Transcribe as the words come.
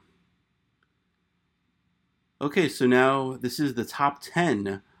Okay, so now this is the top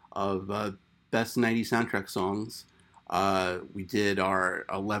 10 of best 90s soundtrack songs. We did our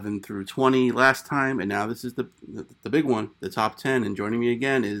 11 through 20 last time, and now this is the big one, the top 10. And joining me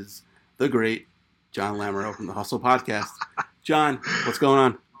again is the great John Lamoureux from the Hustle Podcast. John, what's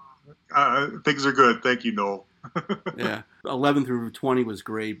going on? Things are good. Thank you, Noel. Yeah, 11 through 20 was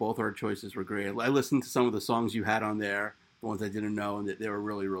great. Both our choices were great. I listened to some of the songs you had on there, the ones I didn't know, and they were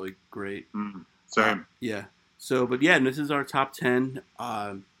really, really great. Same. Yeah. So, but yeah, this is our top 10.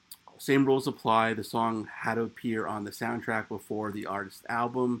 Same rules apply. The song had to appear on the soundtrack before the artist's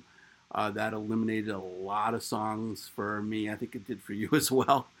album. That eliminated a lot of songs for me. I think it did for you as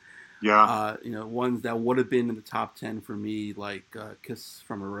well. Yeah. Ones that would have been in the top 10 for me, like Kiss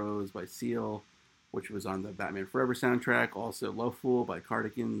from a Rose by Seal, which was on the Batman Forever soundtrack. Also Love Fool by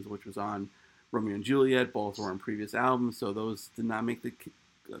Cardigans, which was on Romeo and Juliet. Both were on previous albums, so those did not make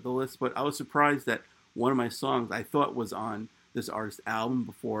the list. But I was surprised that one of my songs I thought was on this artist's album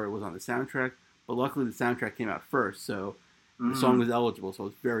before it was on the soundtrack. But luckily the soundtrack came out first, so the song was eligible, so I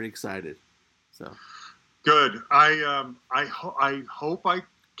was very excited. So good. I hope I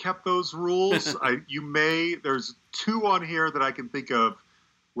kept those rules. There's two on here that I can think of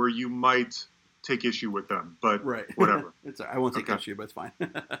where you might take issue with them, but right. Whatever. I won't take issue, but it's fine.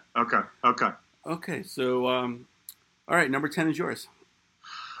 Okay. So, all right, number 10 is yours.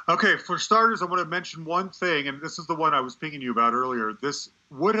 Okay, for starters, I want to mention one thing, and this is the one I was pinging you about earlier. This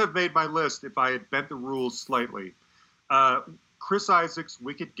would have made my list if I had bent the rules slightly. Chris Isaak's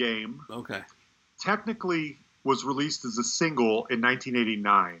Wicked Game, technically was released as a single in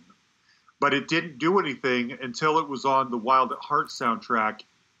 1989, but it didn't do anything until it was on the Wild at Heart soundtrack,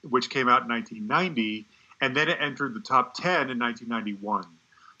 which came out in 1990, and then it entered the top 10 in 1991.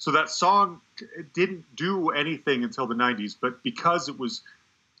 So that song didn't do anything until the 90s, but because it was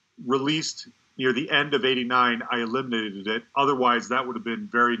released near the end of 89, I eliminated it. Otherwise, that would have been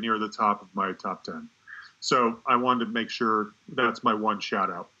very near the top of my top 10. So I wanted to make sure that's my one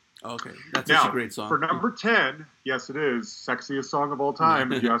shout out. Okay, that's such a great song. For number 10, yes, it is. Sexiest song of all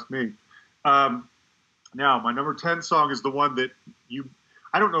time, if you ask me. Now, my number 10 song is the one that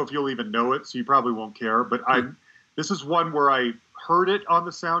I don't know if you'll even know it, so you probably won't care, but this is one where I heard it on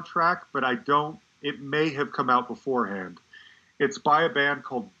the soundtrack, but it may have come out beforehand. It's by a band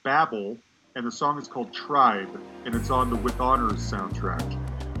called Babel, and the song is called Tribe, and it's on the With Honors soundtrack.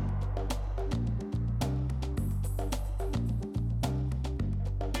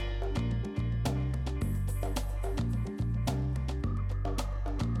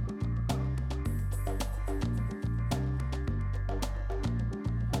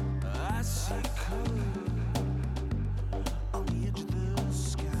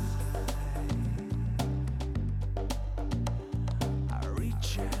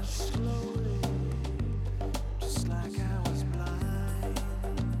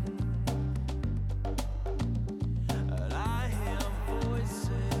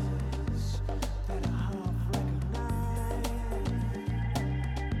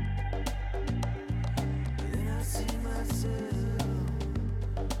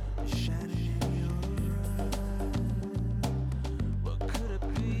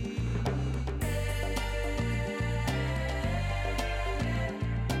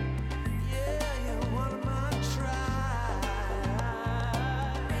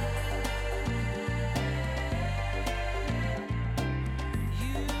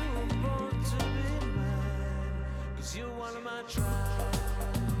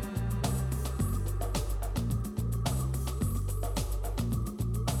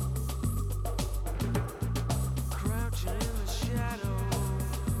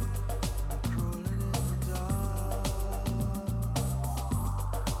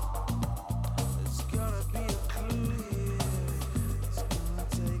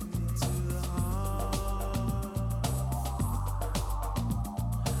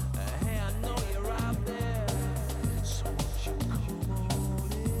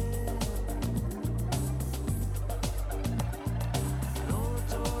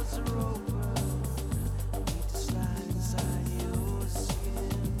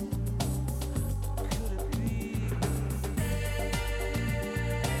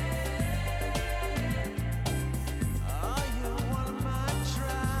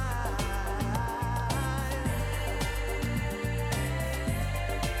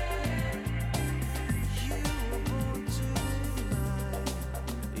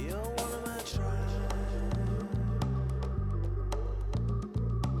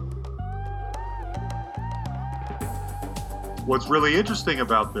 What's really interesting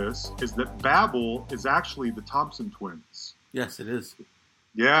about this is that Babel is actually the Thompson twins. Yes, it is.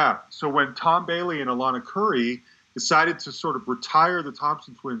 Yeah. So when Tom Bailey and Alana Curry decided to sort of retire the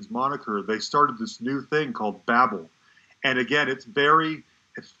Thompson Twins moniker, they started this new thing called Babel. And again, it's very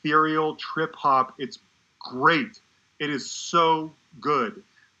ethereal, trip hop. It's great. It is so good.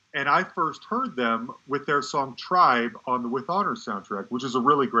 And I first heard them with their song Tribe on the With Honor soundtrack, which is a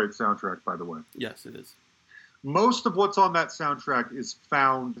really great soundtrack, by the way. Yes, it is. Most of what's on that soundtrack is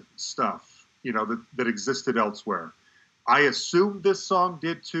found stuff, that existed elsewhere. I assume this song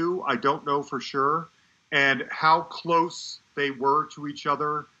did too. I don't know for sure. And how close they were to each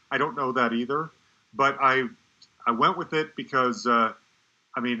other, I don't know that either. But I went with it because, I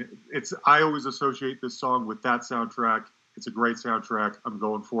always associate this song with that soundtrack. It's a great soundtrack. I'm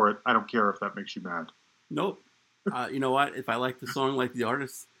going for it. I don't care if that makes you mad. Nope. You know what? If I like the song, like the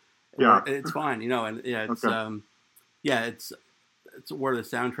artist, it's fine. And it's okay. It's where the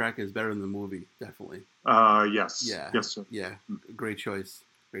soundtrack is better than the movie, definitely. Yes. Yeah. Yes, sir. Yeah. Great choice.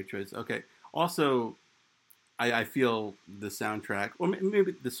 Great choice. Okay. Also, I feel the soundtrack, or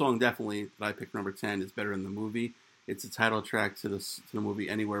maybe the song definitely that I picked number 10 is better than the movie. It's the title track to the movie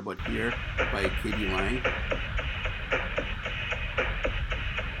Anywhere But Here by Katie Lang.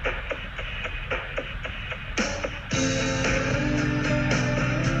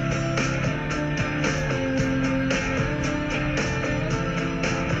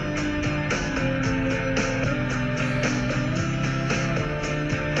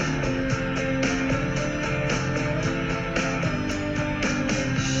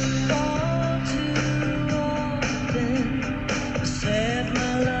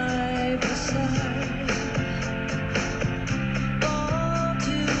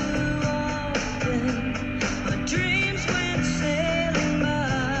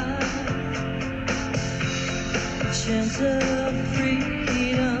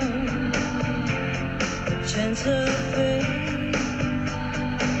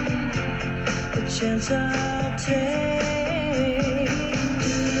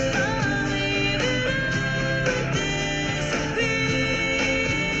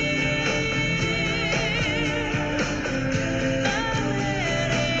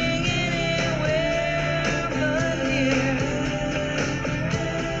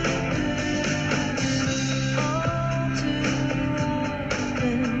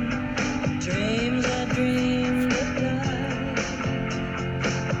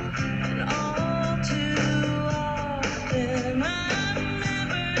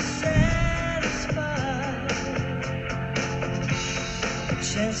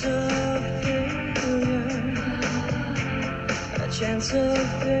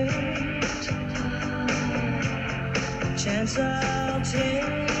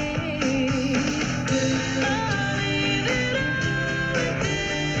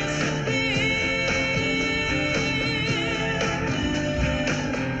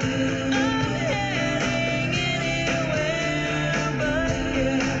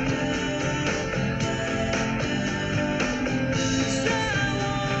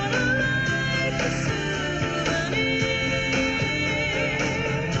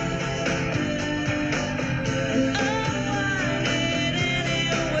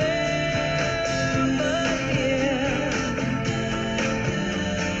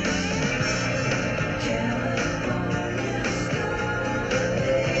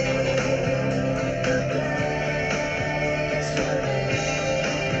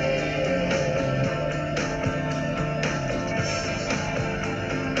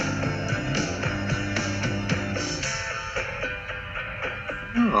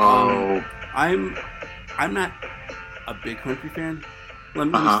 I'm not a big country fan. Let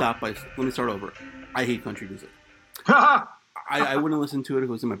me start over. I hate country music. I wouldn't listen to it if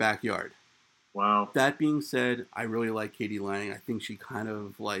it was in my backyard. Wow. That being said, I really like Katie Lang. I think she kind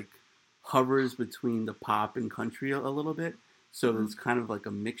of like hovers between the pop and country a little bit. So it's kind of like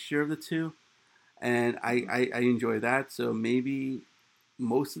a mixture of the two. And I enjoy that. So maybe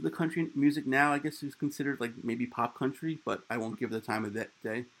most of the country music now, I guess, is considered like maybe pop country, but I won't give it the time of that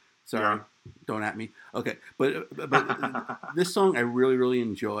day. Sorry, Don't at me. Okay, but this song I really, really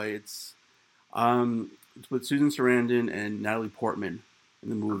enjoy. It's with Susan Sarandon and Natalie Portman in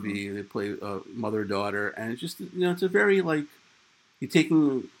the movie. They play mother-daughter, and it's just, it's a very, like, you're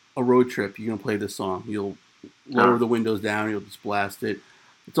taking a road trip, you're going to play this song. You'll lower the windows down, you'll just blast it.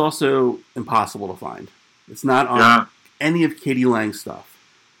 It's also impossible to find. It's not on any of Katie Lang's stuff.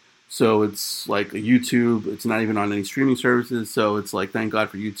 So it's like a YouTube. It's not even on any streaming services. So it's like, thank God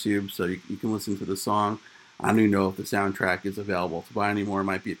for YouTube. So you can listen to the song. I don't even know if the soundtrack is available to buy anymore. It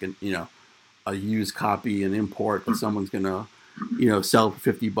might be, a used copy, an import that someone's going to, sell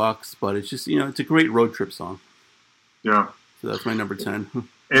for $50. But it's just, it's a great road trip song. Yeah. So that's my number 10.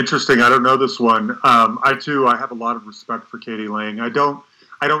 Interesting. I don't know this one. I have a lot of respect for Katie Lang. I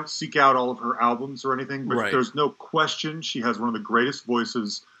don't seek out all of her albums or anything, but there's no question she has one of the greatest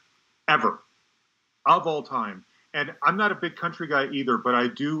voices ever, of all time. And I'm not a big country guy either, but I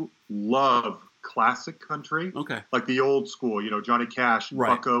do love classic country. Okay. Like the old school, Johnny Cash and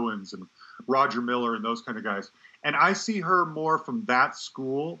Buck Owens and Roger Miller and those kind of guys. And I see her more from that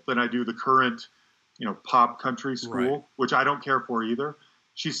school than I do the current, pop country school, which I don't care for either.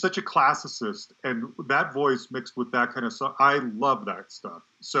 She's such a classicist, and that voice mixed with that kind of stuff, I love that stuff.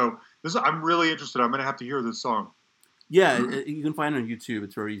 So I'm really interested. I'm going to have to hear this song. Yeah, you can find it on YouTube.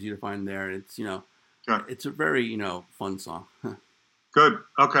 It's very easy to find there. It's it's a very fun song. Good.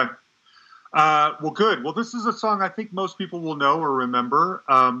 Okay. Well, good. Well, this is a song I think most people will know or remember.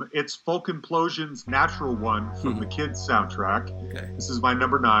 It's Folk Implosion's Natural One from the Kids soundtrack. Okay. This is my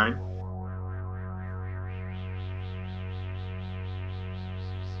number 9.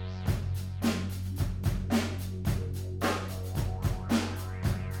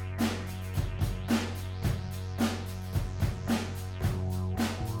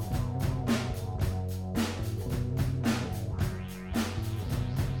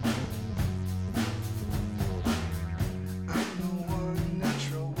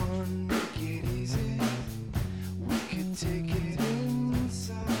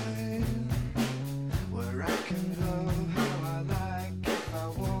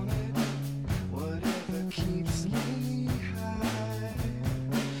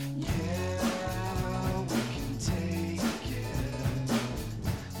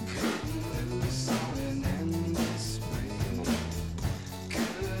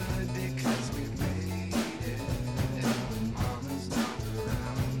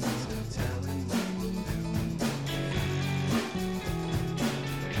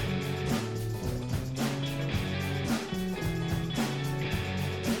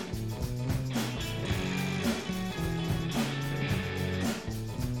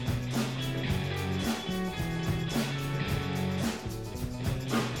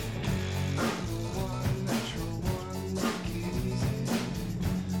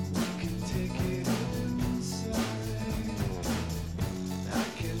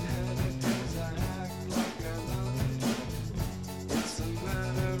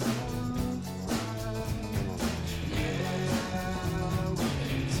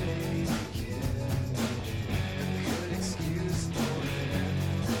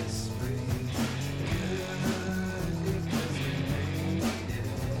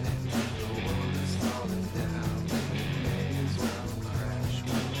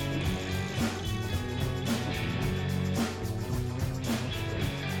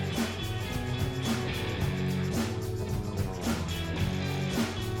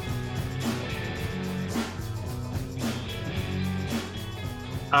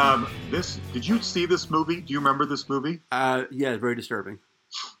 Did you see this movie? Do you remember this movie? Yeah, very disturbing.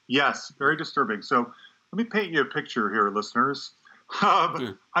 Yes, very disturbing. So let me paint you a picture here, listeners.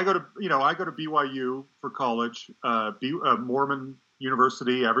 I go to BYU for college, Mormon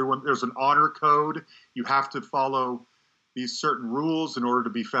University. There's an honor code. You have to follow these certain rules in order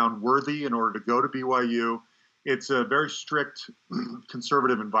to be found worthy in order to go to BYU. It's a very strict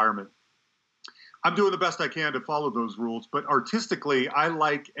conservative environment. I'm doing the best I can to follow those rules, but artistically, I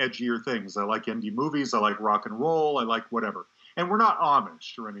like edgier things. I like indie movies. I like rock and roll. I like whatever. And we're not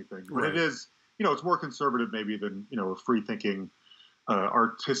Amish or anything, but it is, it's more conservative maybe than, a free-thinking,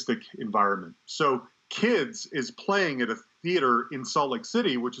 artistic environment. So Kids is playing at a theater in Salt Lake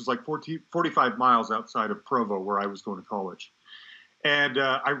City, which is like 45 miles outside of Provo, where I was going to college. And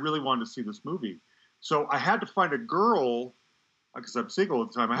I really wanted to see this movie. So I had to find a girl, because I'm single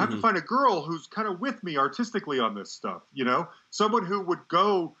at the time, I had to find a girl who's kind of with me artistically on this stuff, someone who would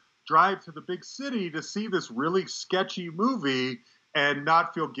go drive to the big city to see this really sketchy movie and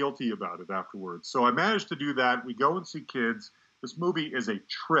not feel guilty about it afterwards. So I managed to do that. We go and see Kids. This movie is a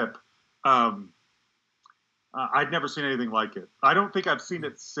trip. I'd never seen anything like it. I don't think I've seen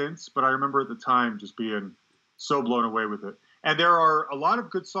it since, but I remember at the time just being so blown away with it. And there are a lot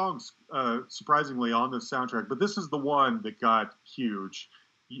of good songs, surprisingly, on this soundtrack. But this is the one that got huge.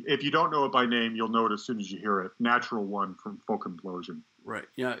 If you don't know it by name, you'll know it as soon as you hear it. Natural One from Folk Implosion. Right.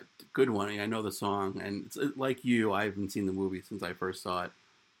 Yeah, good one. I know the song. And it's like you, I haven't seen the movie since I first saw it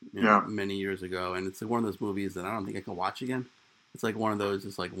many years ago. And it's one of those movies that I don't think I can watch again. It's like one of those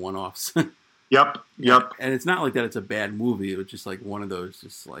just like one-offs. Yep. And it's not like that it's a bad movie. It was just like one of those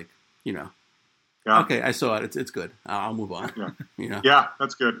just like, Yeah. Okay, I saw it. It's good. I'll move on. Yeah. Yeah,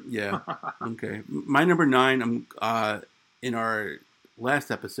 that's good. Yeah. Okay. My number 9. In our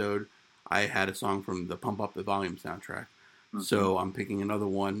last episode, I had a song from the Pump Up the Volume soundtrack. Mm-hmm. So I'm picking another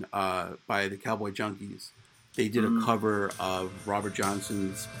one by the Cowboy Junkies. They did a cover of Robert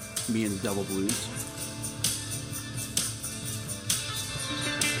Johnson's "Me and the Devil Blues."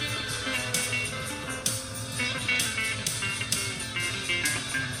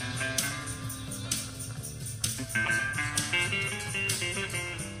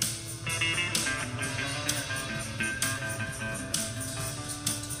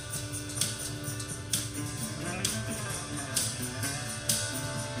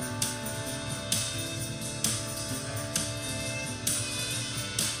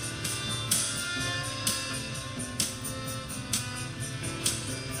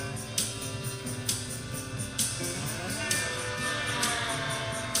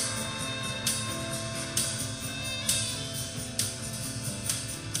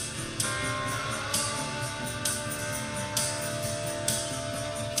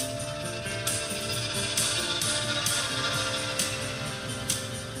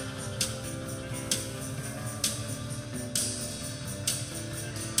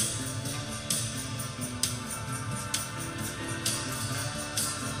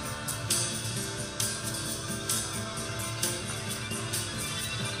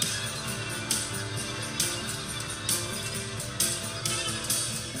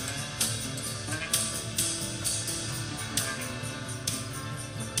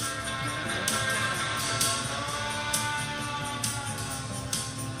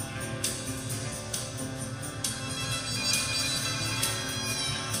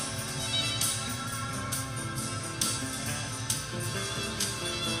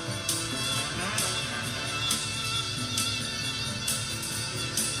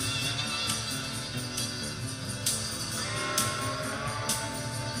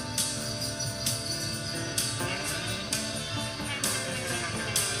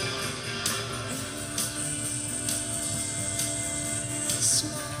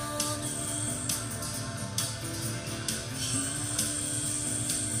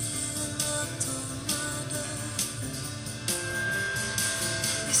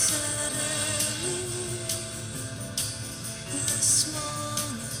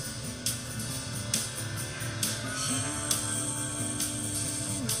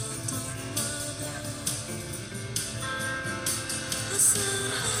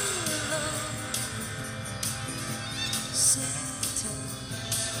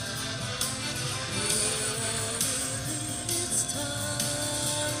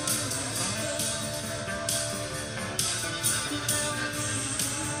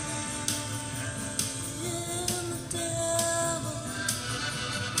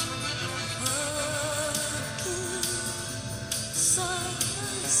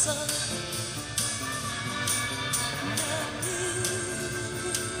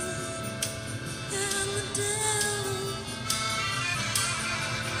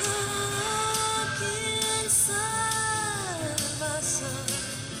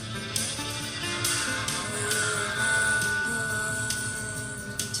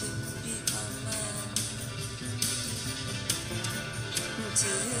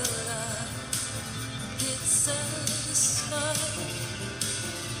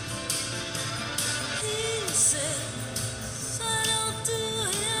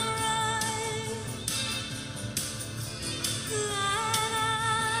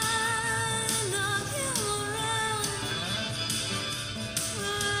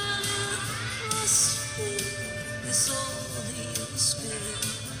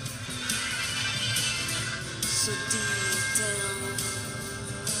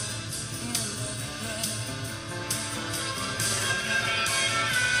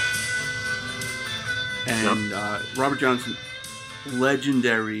 And Robert Johnson,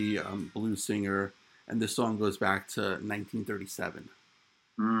 legendary blues singer, and this song goes back to 1937.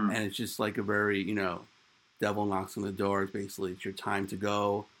 And it's just like a very, devil knocks on the door. Basically, it's your time to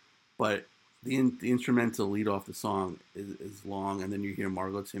go. But the instrumental lead off the song is long, and then you hear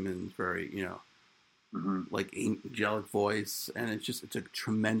Margot Timmons' very, like angelic voice, and it's a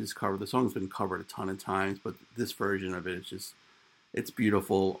tremendous cover. The song's been covered a ton of times, but this version of it is it's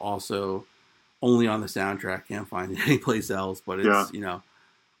beautiful. Also, only on the soundtrack, can't find it anyplace else. But it's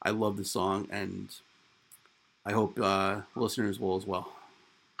I love the song, and I hope listeners will as well.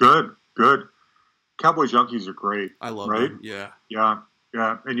 Good. Cowboy Junkies are great. I love right? them. Yeah.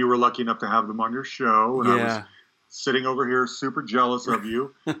 And you were lucky enough to have them on your show, and I was sitting over here super jealous of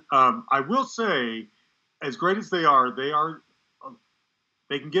you. I will say, as great as they can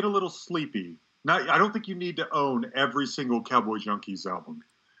get a little sleepy. I don't think you need to own every single Cowboy Junkies album.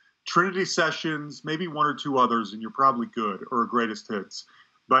 Trinity Sessions, maybe one or two others, and you're probably good, or greatest hits.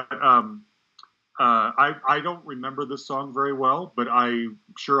 But I don't remember this song very well, but I'm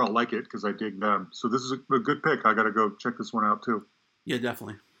sure I'll like it because I dig them. So this is a good pick. I got to go check this one out too. Yeah,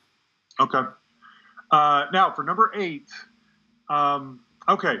 definitely. Okay. Now for number 8.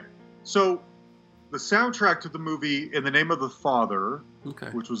 Okay, so the soundtrack to the movie In the Name of the Father,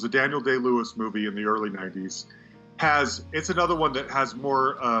 which was a Daniel Day-Lewis movie in the early 90s, it's another one that has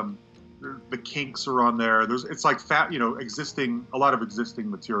more, the Kinks are on there. It's like a lot of existing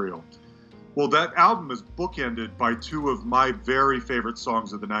material. Well, that album is bookended by 2 of my very favorite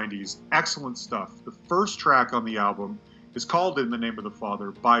songs of the 90s. Excellent stuff. The first track on the album is called In the Name of the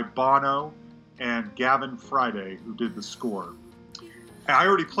Father by Bono and Gavin Friday, who did the score. And I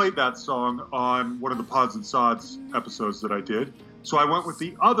already played that song on one of the Pods and Sods episodes that I did. So I went with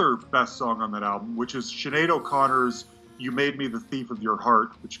the other best song on that album, which is Sinead O'Connor's You Made Me the Thief of Your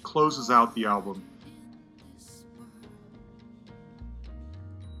Heart, which closes out the album.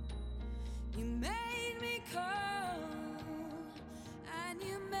 You made me cold, and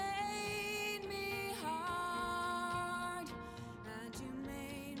you made me hard, and you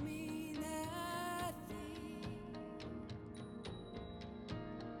made me nothing.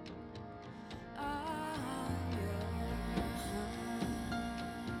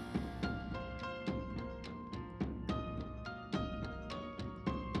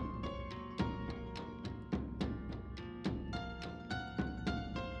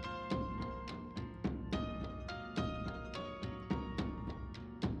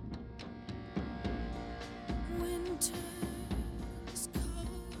 Winter is cold,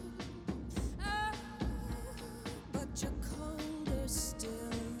 but you're colder still.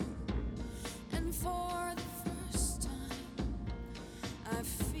 And for the first time, I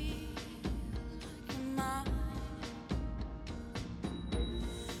feel like you're mine.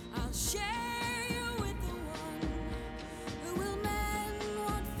 I'll share you with the one who will mend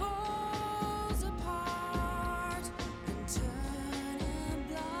what falls apart and turn a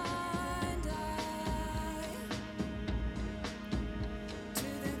blind eye to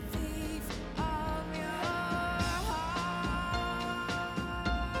the thief of your heart.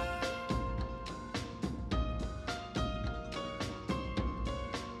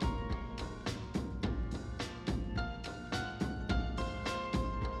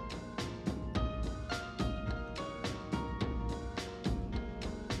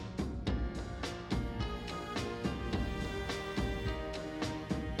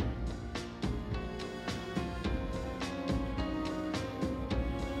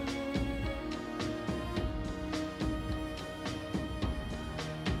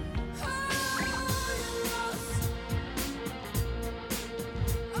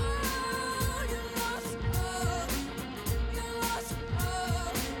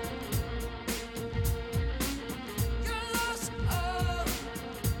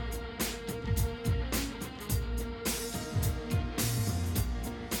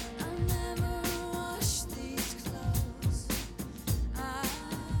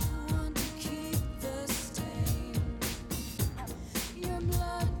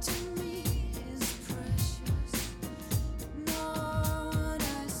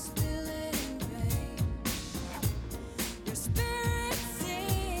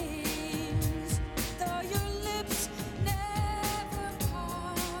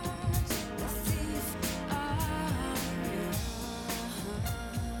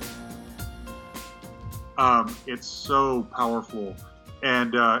 It's so powerful,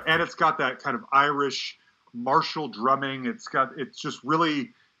 and it's got that kind of Irish martial drumming. It's just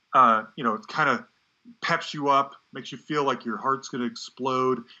really, it kind of peps you up, makes you feel like your heart's going to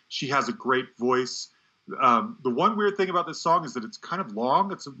explode. She has a great voice. The one weird thing about this song is that it's kind of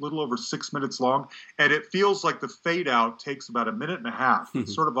long. It's a little over 6 minutes long, and it feels like the fade out takes about a minute and a half.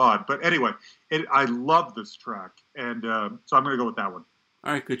 It's sort of odd, but anyway, I love this track, and so I'm going to go with that one.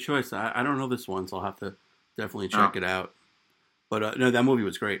 All right, good choice. I don't know this one, so I'll have to definitely check it out. But no, that movie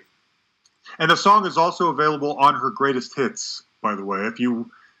was great. And the song is also available on her greatest hits, by the way. If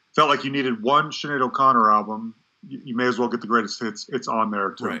you felt like you needed one Sinead O'Connor album, you may as well get the greatest hits. It's on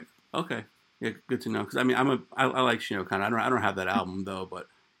there too. Right. Okay. Yeah, good to know. Because I mean, I like Sinead O'Connor. I don't have that album though, but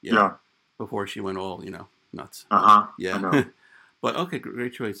yeah. Before she went all nuts. Yeah. But okay,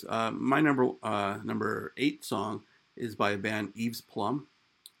 great choice. My number 8 song is by a band Eve's Plum.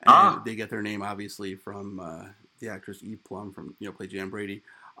 And they get their name, obviously, from the actress Eve Plum from, Play Jan Brady.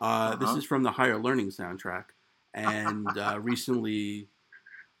 This is from the Higher Learning soundtrack. And recently,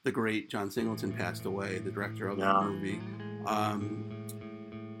 the great John Singleton passed away, the director of that movie.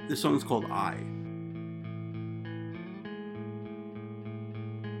 This song is called I.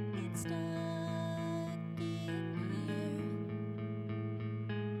 It's stuck in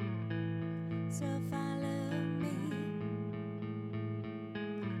here, so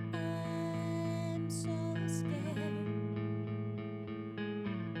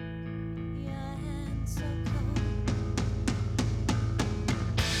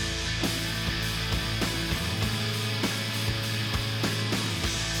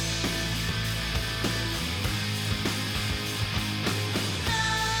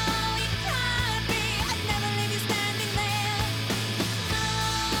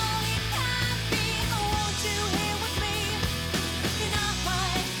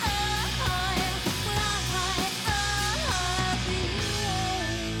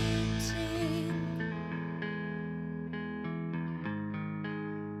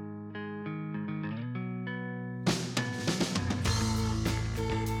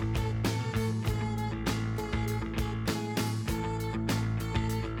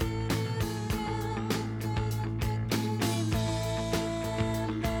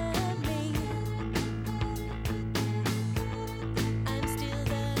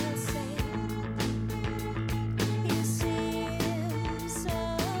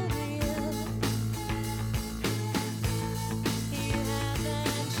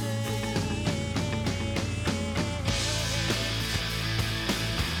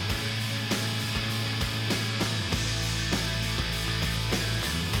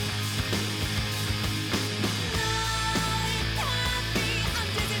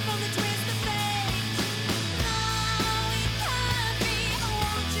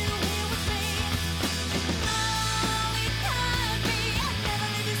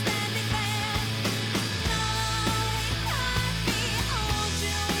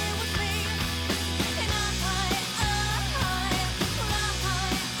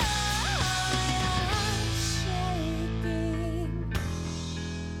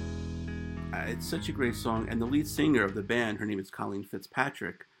it's such a great song. And the lead singer of the band, her name is Colleen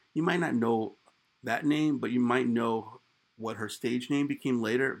Fitzpatrick. You might not know that name, but you might know what her stage name became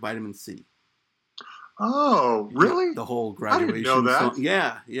later, Vitamin C. Oh, really? Yeah, the whole I didn't graduation know that.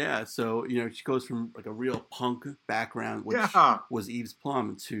 song. Yeah. So, she goes from like a real punk background, which was Eve's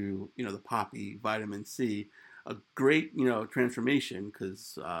Plum, to, the poppy Vitamin C. A great, transformation,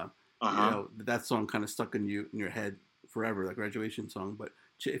 because, that song kind of stuck in your head forever, that graduation song. But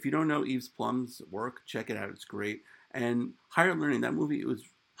if you don't know Eve's Plum's work, check it out. It's great. And Higher Learning, that movie, it was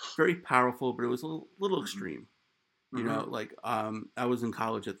very powerful, but it was a little extreme. I was in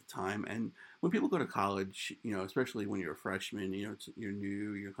college at the time, and when people go to college, especially when you're a freshman, you're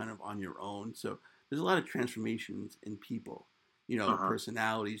new, you're kind of on your own. So there's a lot of transformations in people,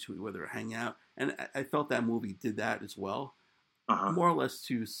 personalities, whether hang out. And I felt that movie did that as well, more or less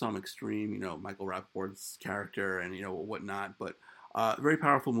to some extreme, Michael Rappaport's character and, whatnot. But very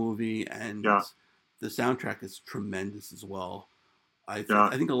powerful movie, and the soundtrack is tremendous as well. I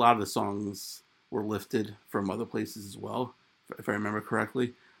think a lot of the songs were lifted from other places as well, if I remember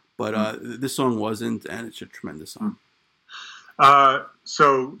correctly. But this song wasn't, and it's a tremendous song.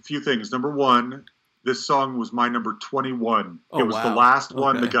 So, a few things. Number one, this song was my number 21. Oh, it was the last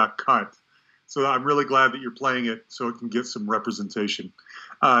one that got cut. So I'm really glad that you're playing it so it can get some representation.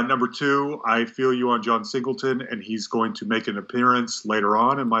 Number two, I feel you on John Singleton, and he's going to make an appearance later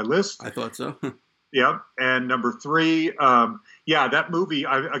on in my list. I thought so. Yeah. And number three, that movie,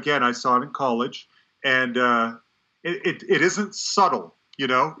 I saw it in college, and it isn't subtle,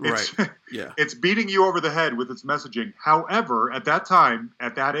 It's, right. Yeah. It's beating you over the head with its messaging. However, at that time,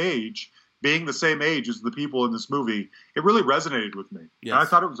 at that age, being the same age as the people in this movie, it really resonated with me. Yes. And I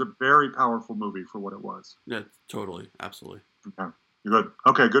thought it was a very powerful movie for what it was. Yeah, totally. Absolutely. Okay. You're good.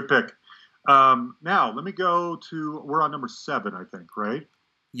 Okay, good pick. Now, let me go to, we're on number 7, I think, right?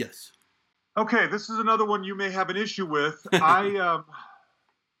 Yes. Okay, this is another one you may have an issue with.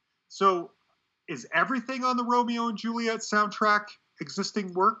 So is everything on the Romeo and Juliet soundtrack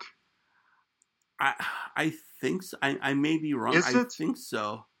existing work? I think so. I may be wrong. I think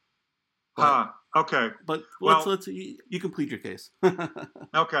so. Okay. But let's you complete your case.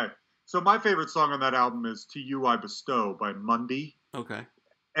 Okay. So my favorite song on that album is "To You I Bestow" by Mundy. Okay.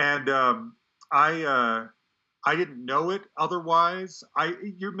 And I didn't know it otherwise.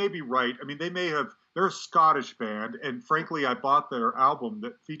 You may be right. I mean, they're a Scottish band, and frankly, I bought their album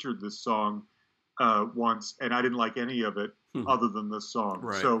that featured this song once, and I didn't like any of it other than this song.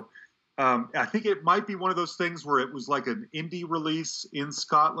 Right. So I think it might be one of those things where it was like an indie release in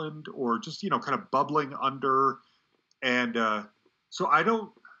Scotland, or just kind of bubbling under, and so I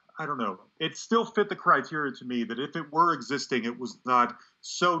don't know. It still fit the criteria to me that if it were existing, it was not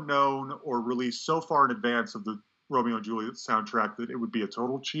so known or released so far in advance of the Romeo and Juliet soundtrack that it would be a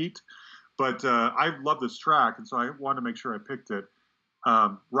total cheat. But I love this track, and so I wanted to make sure I picked it.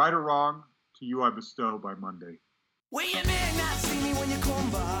 Right or Wrong, "To You I Bestow" by Monday. Well, you may not see me when you come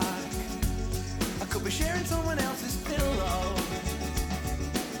back. I could be sharing someone else's pillow.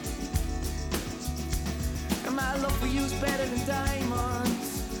 And my love for you's better than diamonds.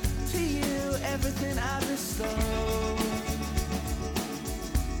 To you, everything I bestow.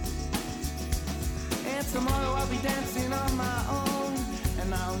 And tomorrow I'll be dancing on my own,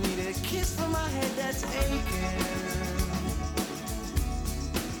 and I'll need a kiss from my head that's aching.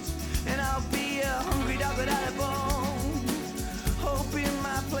 And I'll be a hungry dog without a bone, hoping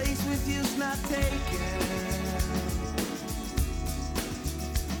my place with you's not taken.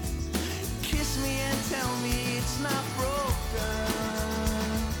 Kiss me and tell me it's not broken.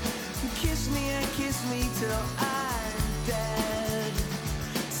 Kiss me and kiss me till I'm dead.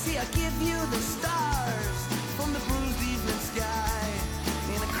 See, I give you the stars from the bruised evening sky,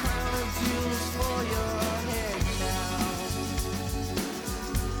 and a crown of jewels for your head now.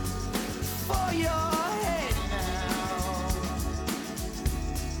 For your head now.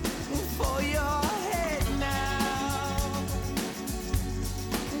 For your head now.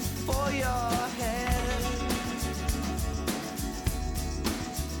 For your head.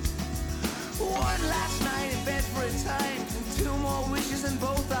 One last night in bed for a time, and 2 more wishes, and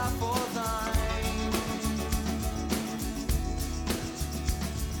both are for thine.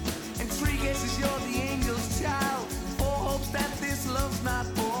 And 3 guesses you're the angel's child, 4 hopes that this love's not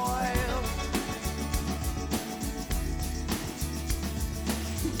boiled.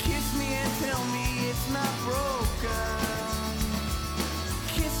 Kiss me and tell me it's not broken.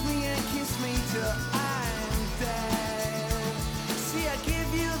 Kiss me and kiss me till I'm dead. See, I give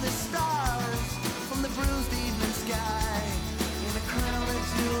you the stars from the bruised evening sky, and a crown of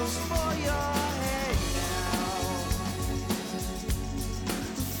jewels for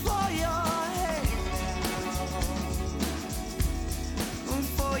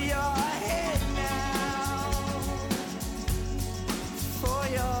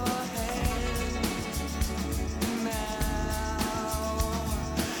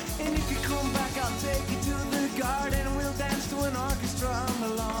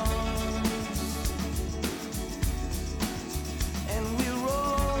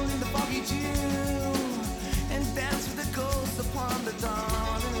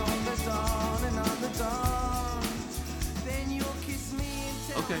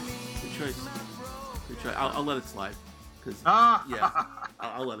I'll let it slide. Cause, Ah.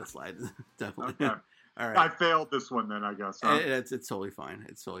 I'll let it slide. Definitely. Okay. All right. I failed this one then, I guess. Huh? It's totally fine.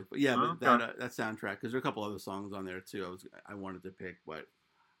 It's totally, but yeah, but Okay. that soundtrack, because there are a couple other songs on there too. I wanted to pick, but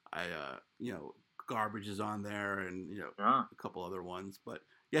Garbage is on there, and Yeah. a couple other ones. But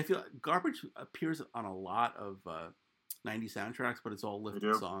yeah, I feel like Garbage appears on a lot of '90s soundtracks, but it's all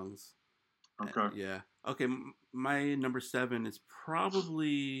lifted songs. Okay. Yeah. Okay. My number 7 is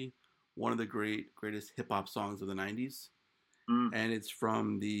probably one of the greatest hip hop songs of the '90s. And it's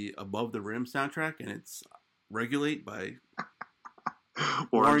from the Above the Rim soundtrack, and it's "Regulate" by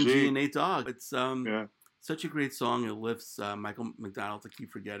Warren G and Nate Dogg. It's such a great song. It lifts Michael McDonald to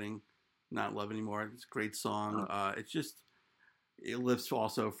Keep Forgetting, Not Love Anymore. It's a great song. It lifts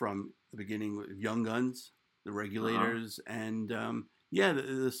also from the beginning with Young Guns, the Regulators, and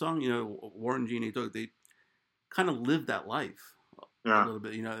the song. Warren G and Nate Dogg, they kind of lived that life a little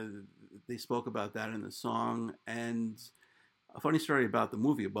bit. They spoke about that in the song. And a funny story about the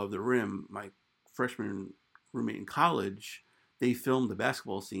movie Above the Rim, my freshman roommate in college, they filmed the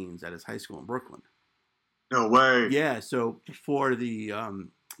basketball scenes at his high school in Brooklyn. No way. Yeah, so before the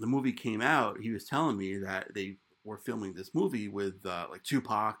movie came out, he was telling me that they were filming this movie with like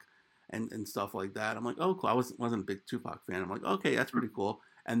Tupac and stuff like that. I'm like, oh, cool. I wasn't a big Tupac fan. I'm like, okay, that's pretty cool.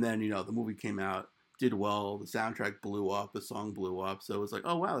 And then the movie came out, did well, the soundtrack blew up, the song blew up. So it was like,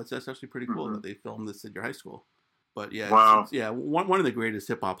 oh wow, that's actually pretty cool that they filmed this at your high school. But yeah, wow. it's one of the greatest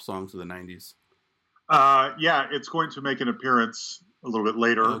hip hop songs of the '90s. It's going to make an appearance a little bit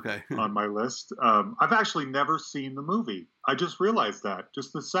later on my list. I've actually never seen the movie. I just realized that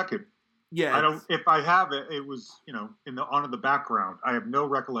just the second. Yeah, I don't. If I have it, it was in the background. I have no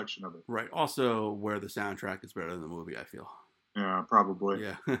recollection of it. Right. Also, where the soundtrack is better than the movie, I feel. Yeah, probably.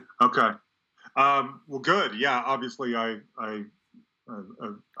 Yeah. Okay. Well, good. Yeah. Obviously, I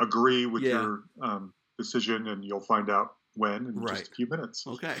agree with your decision, and you'll find out when in just a few minutes.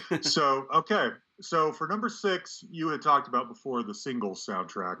 Okay. So for number 6, you had talked about before the singles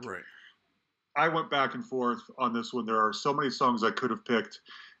soundtrack. Right. I went back and forth on this one. There are so many songs I could have picked.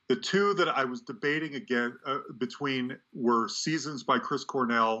 The two that I was debating again between were Seasons by Chris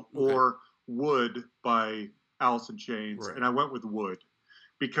Cornell or Wood by Alice in Chains, and I went with Wood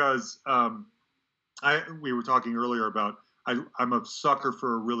because we were talking earlier about I'm a sucker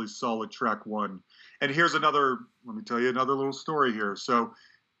for a really solid track one. And here's let me tell you another little story here. So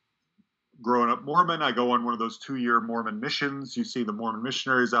growing up Mormon, I go on one of those 2-year Mormon missions. You see the Mormon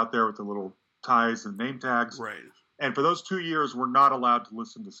missionaries out there with the little ties and name tags. Right. And for those 2 years, we're not allowed to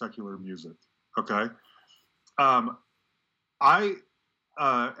listen to secular music. Okay. I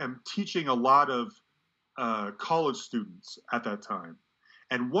am teaching a lot of college students at that time.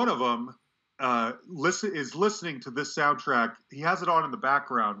 And one of them is listening to this soundtrack. He has it on in the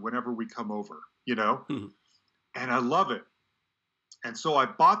background whenever we come over, and I love it. And so I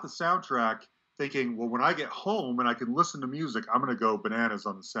bought the soundtrack thinking, well, when I get home and I can listen to music, I'm going to go bananas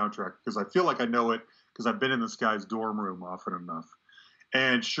on the soundtrack because I feel like I know it because I've been in this guy's dorm room often enough.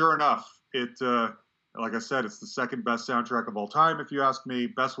 And sure enough, it, like I said, it's the second best soundtrack of all time, if you ask me.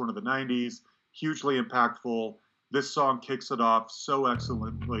 Best one of the 90s, hugely impactful. This song kicks it off so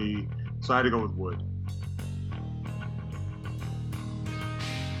excellently, so I had to go with Wood.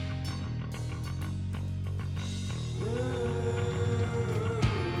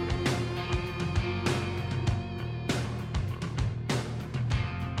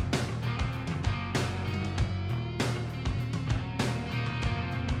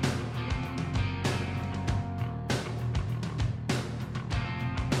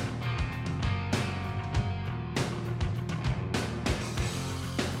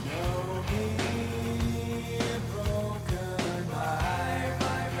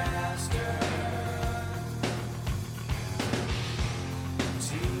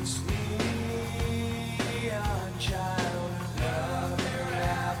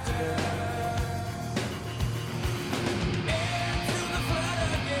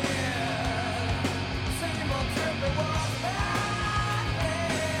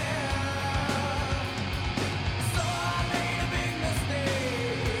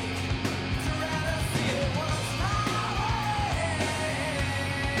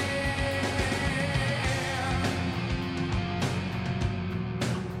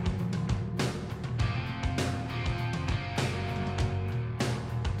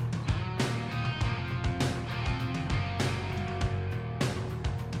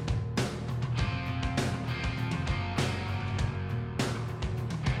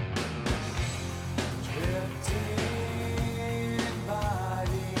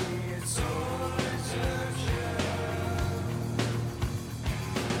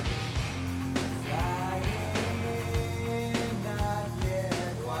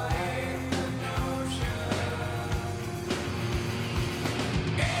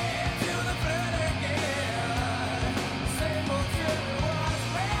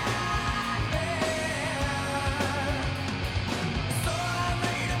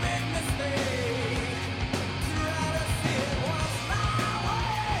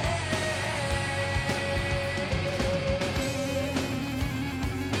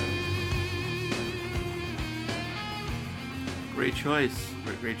 choice.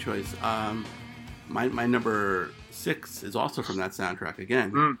 Great choice. My number 6 is also from that soundtrack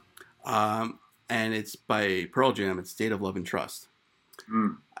again. And it's by Pearl Jam. It's State of Love and Trust.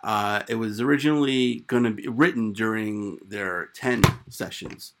 It was originally going to be written during their 10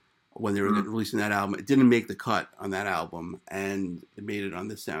 sessions when they were releasing that album. It didn't make the cut on that album, and it made it on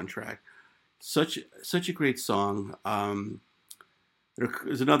this soundtrack. Such a great song.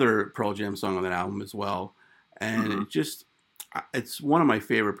 There's another Pearl Jam song on that album as well, and it's one of my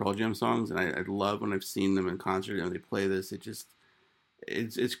favorite Pearl Jam songs, and I love when I've seen them in concert and they play this.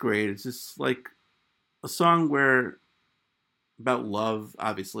 It's great. It's just like a song about love,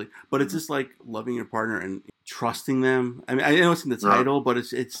 obviously, but it's just like loving your partner and trusting them. I mean, I know it's in the title, but it's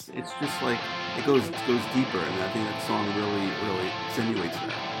just like it goes deeper, and I think that song really insinuates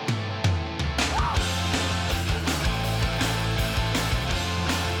that.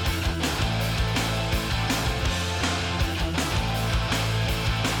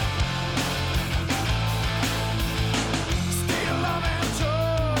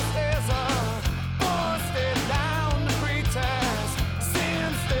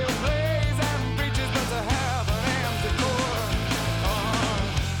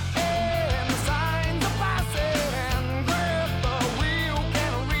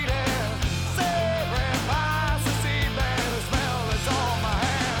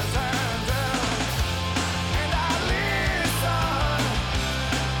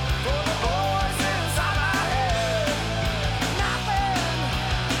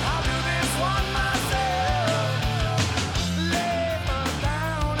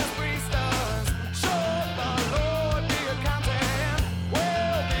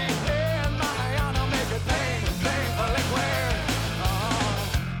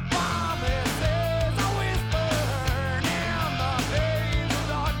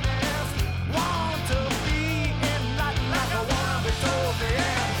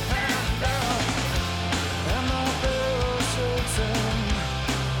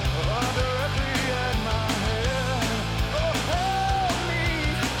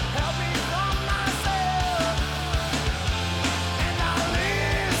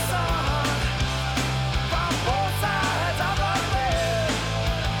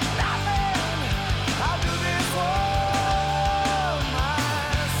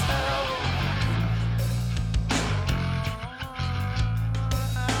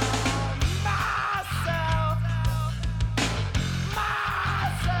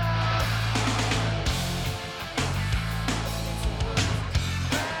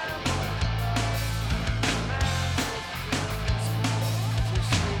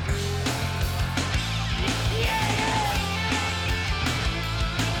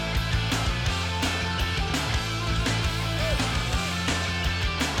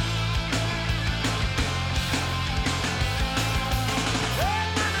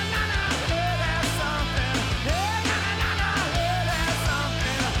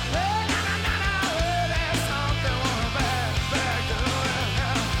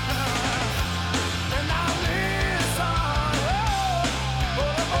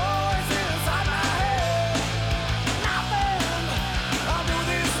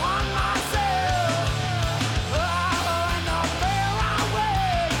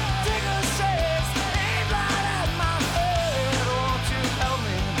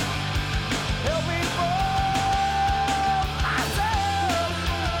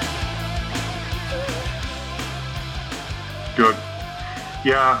 Good.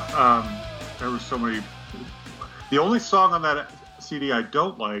 Yeah, there were so many. The only song on that CD I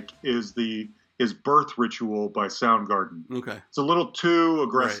don't like is Birth Ritual by Soundgarden. Okay. It's a little too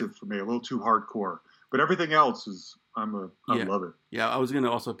aggressive for me, a little too hardcore. But everything else is, I love it. Yeah, I was going to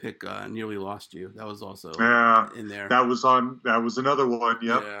also pick Nearly Lost You. That was also in there. That was another one.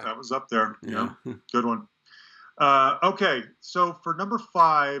 Yep, that was up there. Yeah. Good one. Okay, so for number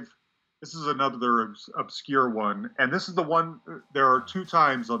 5, this is another obscure one. And this is the one, there are 2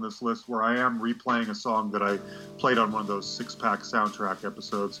 times on this list where I am replaying a song that I played on one of those 6-pack soundtrack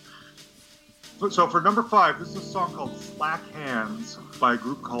episodes. So for number 5, this is a song called Slack Hands by a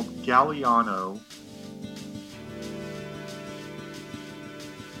group called Galliano.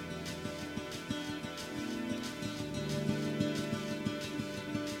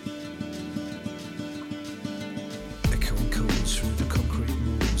 Echoing calls through the concrete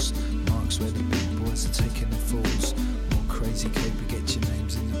walls, marks where the big boys are taking the falls. More crazy caper, get your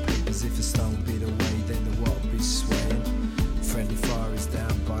names in the papers. If a stone beat away, then the water be swaying. Friendly fire is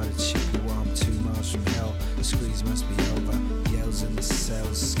down by the chippy warm, 2 miles from hell. The squeeze must be over. Yells in the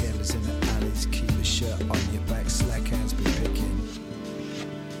cells, skeletons in the alleys, keep the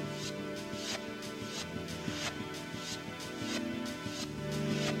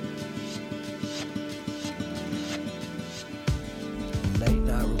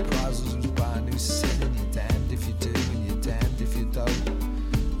who's sinning. You're damned if you do and you're damned if you don't.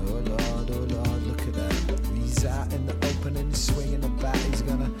 Oh Lord, look at that. He's out in the open and he's swinging the bat. He's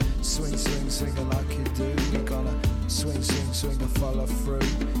gonna swing like you do. You're gonna swing and follow through.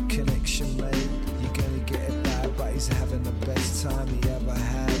 Connection made, you're gonna get it bad, but he's having the best time he ever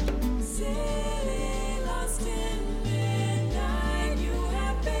had. City lost in midnight, you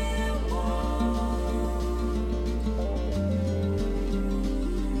have been warned.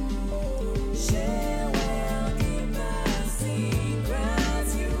 She will keep the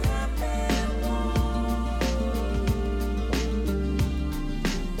secrets, you have been warned.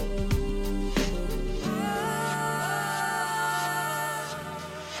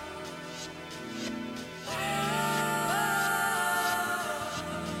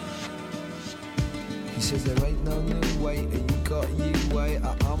 He says there ain't no new way, and you got you way.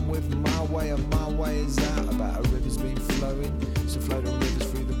 I'm with my way, and my way is out. About a river's been flowing, so flow the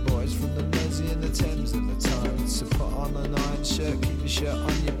rivers through the boys from the Mersey and the Thames and the Tyne. So put on an iron shirt, keep your shirt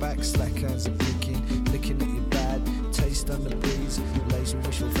on your back, slack hands are blinking, looking at your bad taste on the breeze. Lazy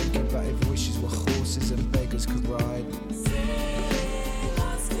wishful thinking about if wishes were horses and beggars could ride.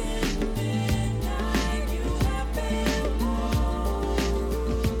 Lost in midnight, you have been warned.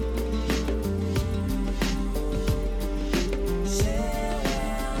 She will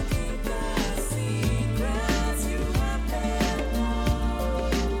keep the secrets, you have been warned.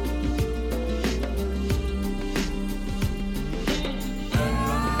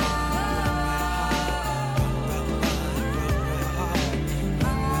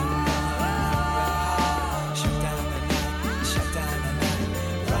 Shut down the night, shut down the night.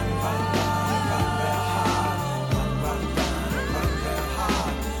 Run real hard. Run real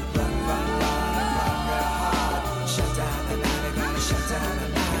hard. Run real hard. Shut down the night, I gotta shut down the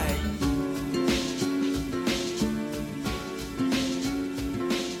night.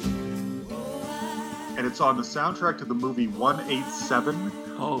 And it's on the soundtrack to the movie 187.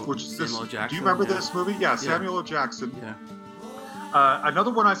 Oh, Which is this, Samuel Jackson. do you remember yeah. this movie? Yeah, Samuel L. Jackson. Yeah.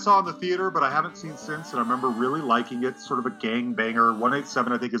 Another one I saw in the theater, but I haven't seen since, and I remember really liking it. Sort of a gang banger.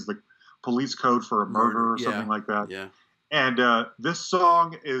 187, I think, is the police code for a murder or something like that. Yeah. And this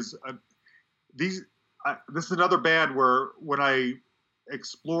song is this is another band where when I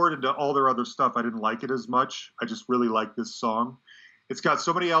explored into all their other stuff, I didn't like it as much. I just really like this song. It's got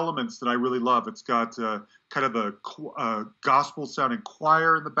so many elements that I really love. It's got kind of a gospel-sounding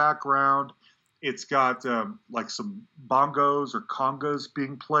choir in the background. It's got like some bongos or congas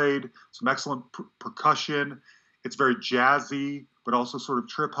being played, some excellent percussion. It's very jazzy, but also sort of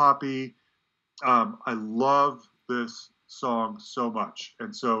trip-hoppy. I love this song so much.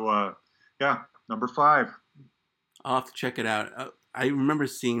 And so, number 5. I'll have to check it out. I remember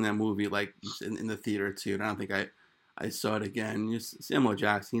seeing that movie like in the theater too, and I don't think I saw it again. Just Samuel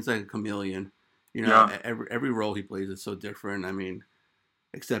Jackson, he's like a chameleon. You know, every role he plays is so different. I mean,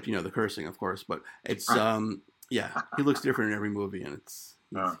 except the cursing, of course. But it's he looks different in every movie, and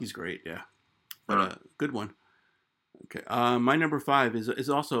he's great. Yeah, but good one. Okay, my number 5 is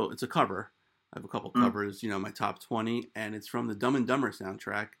also it's a cover. I have a couple covers. My top 20, and it's from the Dumb and Dumber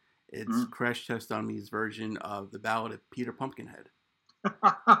soundtrack. It's Crash Test Dummy's version of the Ballad of Peter Pumpkinhead.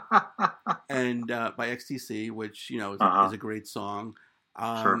 And by XTC, which is a great song.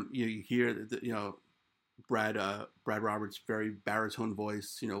 Sure. You hear Brad Roberts' very baritone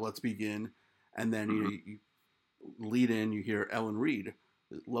voice. Let's begin, and then you lead in. You hear Ellen Reed,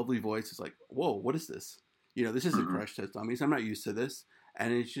 lovely voice. It's like, whoa, what is this? This isn't Crash Test Dummies. I'm not used to this,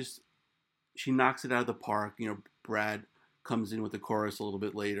 and it's just she knocks it out of the park. Brad comes in with the chorus a little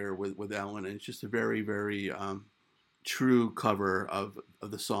bit later with Ellen, and it's just a very, very true cover of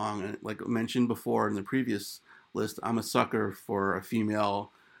the song. And like I mentioned before in the previous list, I'm a sucker for a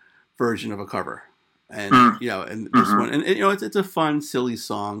female version of a cover, and and this one, and it's a fun, silly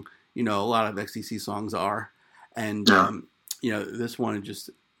song. A lot of XTC songs are, and this one just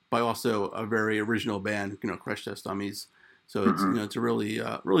by also a very original band, Crash Test Dummies. So it's it's a really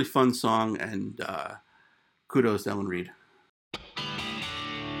really fun song, and kudos to Ellen Reed.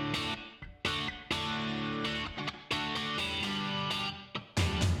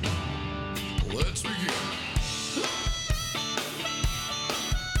 Let's begin.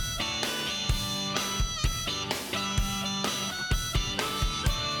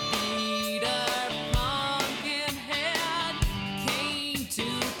 Peter Pumpkinhead came to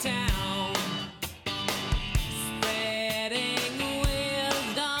town, spreading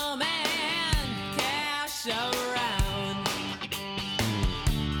wisdom and cash around.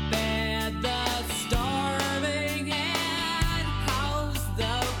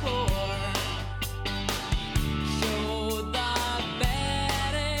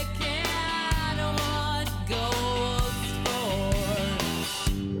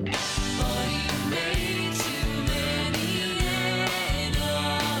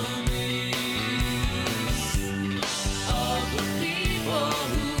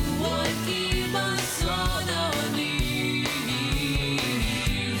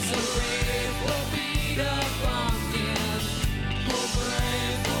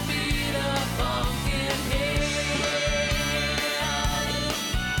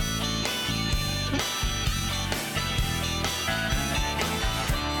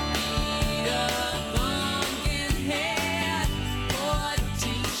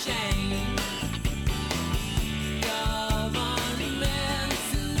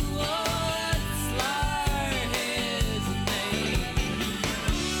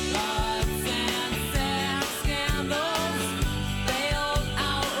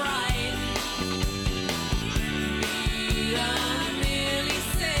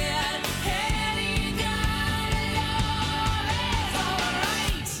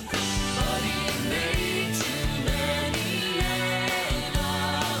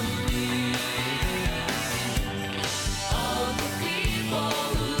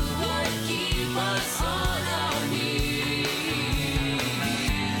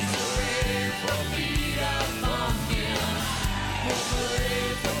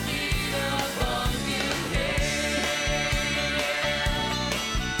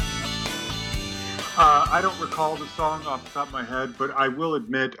 I don't recall the song off the top of my head, but I will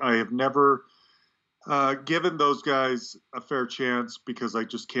admit I have never given those guys a fair chance because I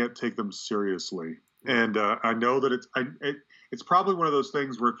just can't take them seriously. And I know that it's probably one of those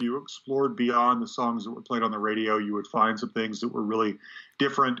things where if you explored beyond the songs that were played on the radio, you would find some things that were really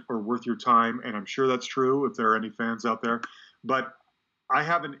different or worth your time. And I'm sure that's true if there are any fans out there. But I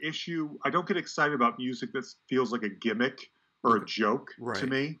have an issue. I don't get excited about music that feels like a gimmick or a joke to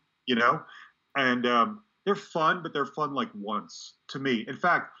me, you know? And they're fun, but they're fun like once to me. In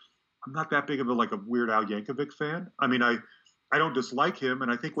fact, I'm not that big of a Weird Al Yankovic fan. I mean, I don't dislike him, and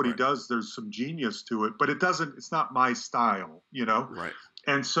I think what he does, there's some genius to it, but it's not my style, you know? Right.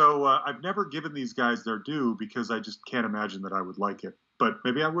 And so I've never given these guys their due because I just can't imagine that I would like it. But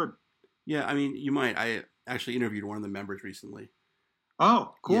maybe I would. Yeah, I mean, you might. I actually interviewed one of the members recently.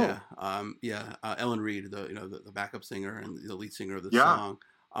 Oh, cool. Yeah, Ellen Reed, the backup singer and the lead singer of the song.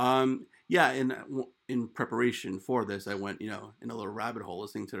 In preparation for this, I went, in a little rabbit hole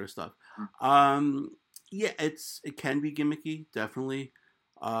listening to their stuff. It can be gimmicky, definitely.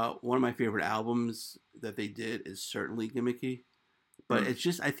 One of my favorite albums that they did is certainly gimmicky, but it's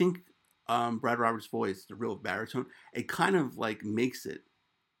just, I think, Brad Roberts' voice, the real baritone, it kind of makes it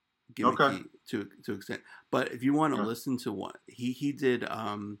gimmicky to an extent. But if you want to listen to one, he did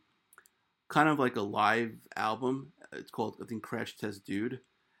kind of like a live album. It's called, I think, Crash Test Dude.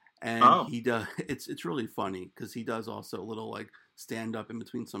 And he does. It's really funny because he does also a little stand up in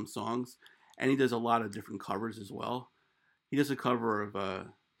between some songs, and he does a lot of different covers as well. He does a cover of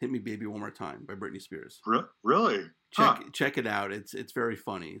 "Hit Me Baby One More Time" by Britney Spears. Really? Check it out. It's very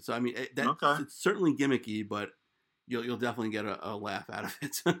funny. So I mean, it's certainly gimmicky, but you'll definitely get a laugh out of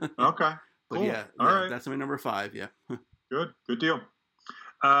it. Okay. But cool. All right. That's my number 5. Yeah. Good deal.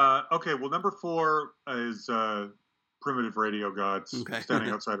 Okay. Well, number 4 is. Primitive Radio Gods, standing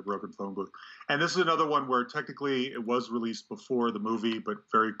outside a broken phone booth. And this is another one where technically it was released before the movie, but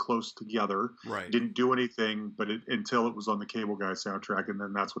very close together. Right. Didn't do anything, but until it was on the Cable Guy soundtrack, and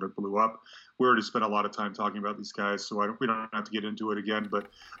then that's when it blew up. We already spent a lot of time talking about these guys, so we don't have to get into it again,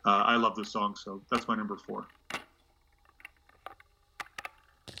 but I love this song, so that's my number 4.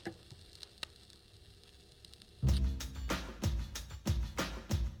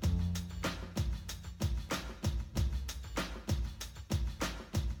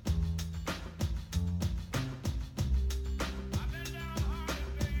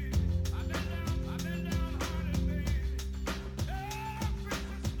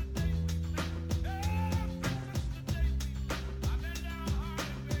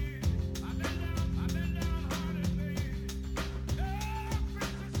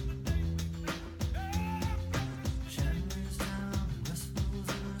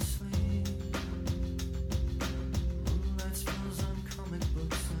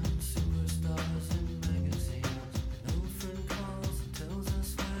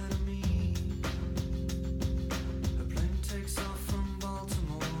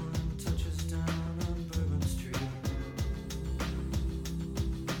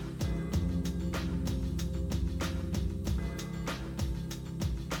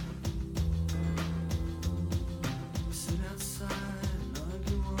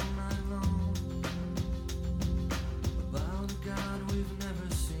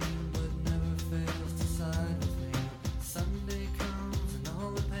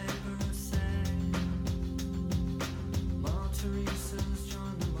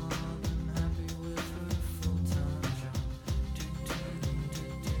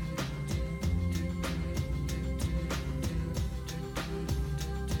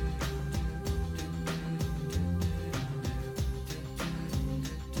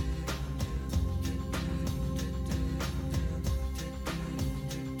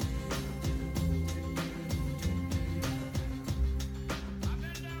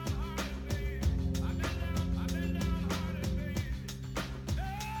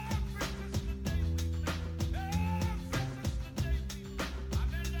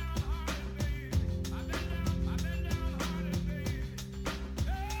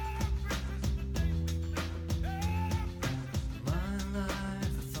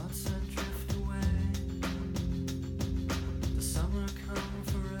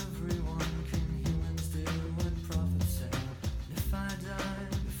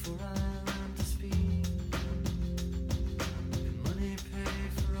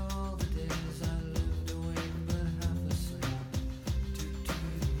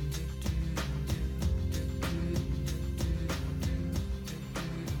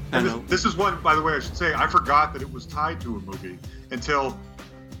 This is one, by the way, I should say, I forgot that it was tied to a movie until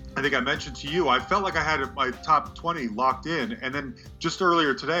I think I mentioned to you. I felt like I had my top 20 locked in. And then just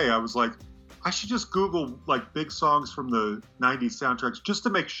earlier today, I was like, I should just Google like big songs from the 90s soundtracks just to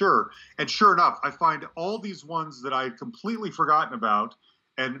make sure. And sure enough, I find all these ones that I had completely forgotten about.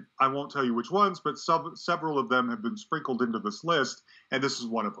 And I won't tell you which ones, but several of them have been sprinkled into this list. And this is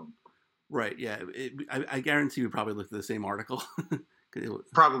one of them. Right. Yeah. I guarantee we probably looked at the same article.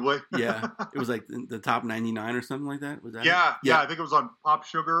 Probably. Yeah. It was like the top 99 or something like that. Was that? Yeah. I think it was on Pop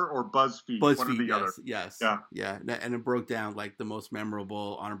Sugar or BuzzFeed. One or the other. Yes. Yeah. Yeah. And it broke down like the most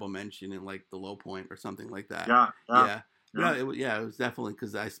memorable honorable mention and like the low point or something like that. Yeah. No, it was definitely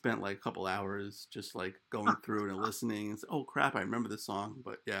because I spent like a couple hours just like going through it and listening and say, oh crap, I remember this song.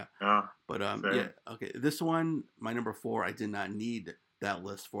 But okay. This one, my number 4, I did not need that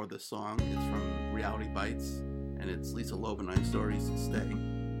list for this song. It's from Reality Bites, and it's Lisa Loeb and 9 Stories to Stay.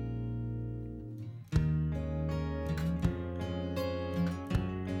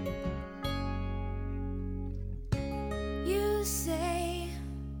 You say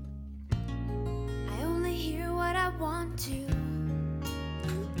I only hear what I want to.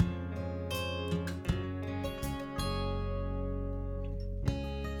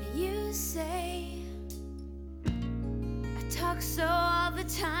 You say I talk so all the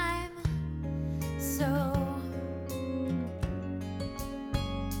time, so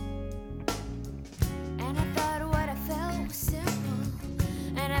and I thought what I felt was simple,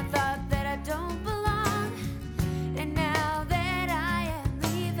 and I thought that I don't belong, and now that I am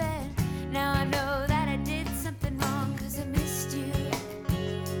leaving, now I know that I did something wrong, 'cause I missed you.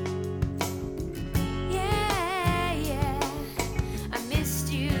 Yeah, I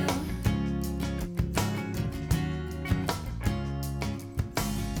missed you.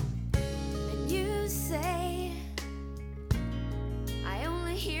 And you say I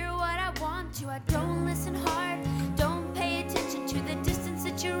only hear what I want to. I don't listen hard, don't pay attention to the distance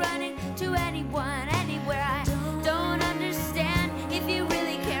that you're running to anyone, anywhere. I don't understand if you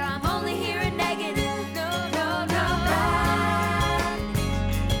really care. I'm only hearing negative. No.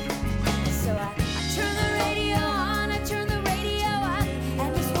 So I turn the radio on,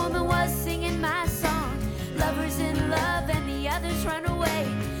 and this woman was singing my song. Lover's in love and the others run away.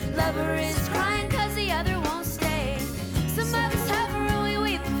 Lover is crying 'cause the other won't stay. Some of us hover and we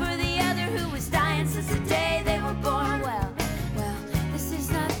weep for the other who was dying since the day they were born. Well, this is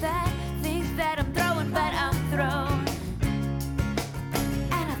not that thing that I'm throwing, but I'm thrown.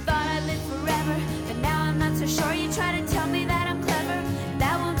 And I thought I lived forever, but now I'm not so sure. You try to tell me that I'm clever,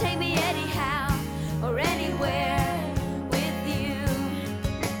 that won't take me anyhow or anywhere with you.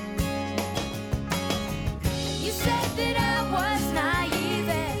 You said that I was naive,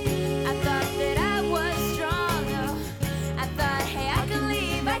 and I thought that I was strong. Oh, I thought, hey, I can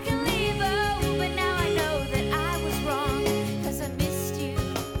leave, oh, but now I know that I was wrong, 'cause I missed you.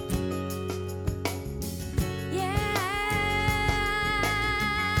 Yeah,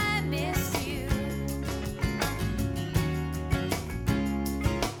 I missed you.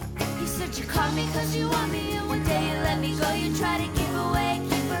 You said you called me 'cause you want me, and one day you let me go. You try to give away a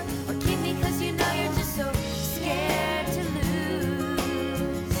keeper or keep me 'cause you know you're just so scared to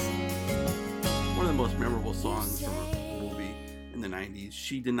lose. One of the most memorable songs from a movie in the 90s.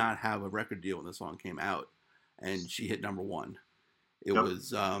 She did not have a record deal when the song came out, and she hit number 1. It Yep.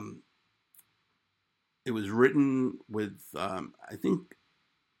 was written with I think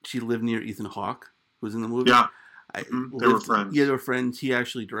she lived near Ethan Hawke, who was in the movie. Yeah. They were friends. Yeah, they were friends. He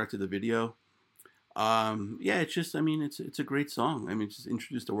actually directed the video. It's just, it's a great song. It just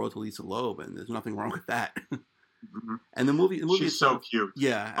introduced the world to Lisa Loeb, and there's nothing wrong with that. Mhm. And the movie She's so itself, cute.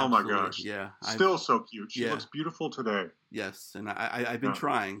 yeah. Oh my absolutely, gosh. yeah. Still so cute. She yeah. looks beautiful today. Yes, and I've been Yeah.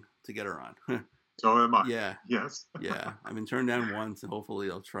 trying to get her on. So am I. Yeah, Yes. yeah. I've been turned down once, and hopefully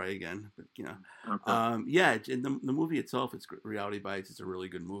I'll try again. But Okay. and the movie itself, it's Reality Bites. It's a really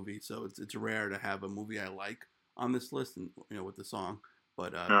good movie. So it's rare to have a movie I like on this list, and with the song.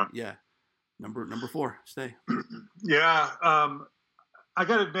 But number 4, Stay. Yeah. I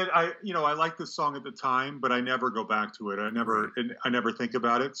gotta admit, I liked this song at the time, but I never go back to it. I never think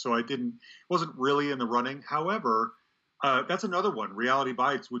about it. So wasn't really in the running. However, that's another one, Reality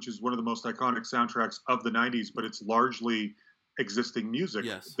Bites, which is one of the most iconic soundtracks of the 90s, but it's largely existing music.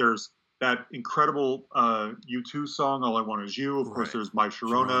 Yes. There's that incredible U2 song, All I Want Is You. Of course, Right. there's My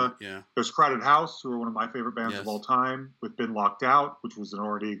Sharona. Yeah. There's Crowded House, who are one of my favorite bands Yes. of all time, with Been Locked Out, which was an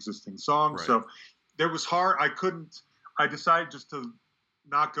already existing song. Right. So there was hard. I decided just to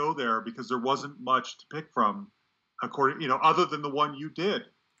not go there because there wasn't much to pick from, other than the one you did.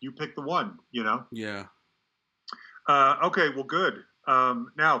 You picked the one, Yeah. Okay, well, good.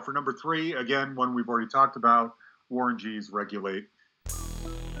 Now, for number 3, again, one we've already talked about, Warren G's Regulate.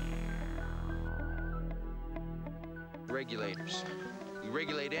 Regulators. We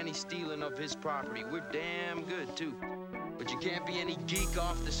regulate any stealing of his property. We're damn good, too. But you can't be any geek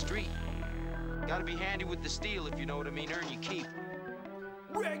off the street. Gotta be handy with the steel, if you know what I mean. Earn your keep.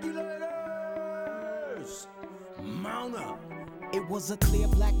 Regulators, mount up. It was a clear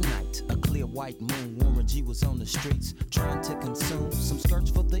black night, a clear white moon. Warren G was on the streets trying to consume some skirts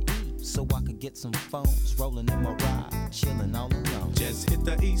for the E, so I could get some phones. Rolling in my ride, chilling all alone. Just hit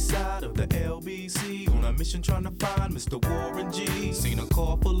the east side of the LBC on a mission trying to find Mr. Warren G. Seen a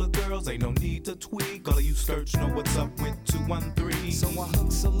car full of girls, ain't no need to tweak. All of you search know what's up with 213. So I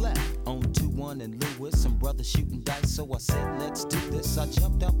hooked a left on 21 and Lewis. Some brothers shooting dice, so I said, let's do this. I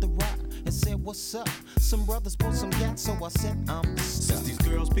jumped out the ride and said, what's up? Some brothers pulled some gas, so I said, I'm stuck. Since these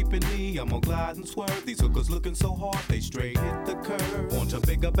girls peeping me, I'm gonna glide and swerve. These hookers looking so hard, they straight hit the curve. On to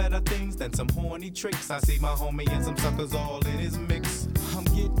bigger, better things than some horny tricks. I see my homie and some suckers all in his mix. I'm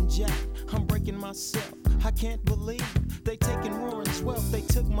getting jacked, I'm breaking myself. I can't believe they taking Warren's wealth. They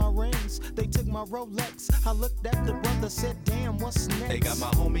took my rings, they took my Rolex. I looked at the brother, said, damn, what's next? They got my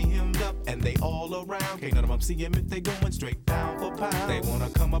homie hemmed up and they all around. Can't none of them see him if they going straight pound for pound. They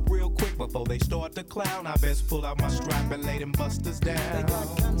wanna come up real quick before they start to clown. I best pull out my strap and lay them busters down. They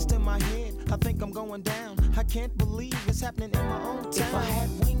got guns to my head, I think I'm going down. I can't believe it's happening in my own town. If I had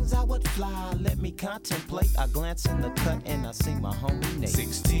wings, I would fly, let me contemplate. I glance in the cut and I see my homie Nate.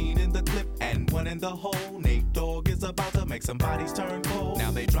 16 in the clip and 1 in the hole. Nate Dogg is about to make some bodies turn cold.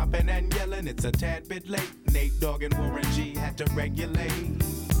 Now they dropping and yelling, it's a tad bit late. Nate Dogg and Warren G had to regulate.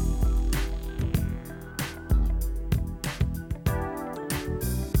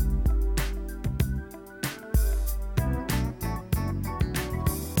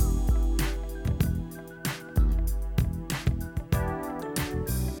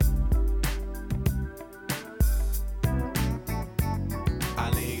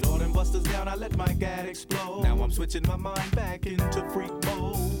 I let my gad explode. Now I'm switching my mind back into freak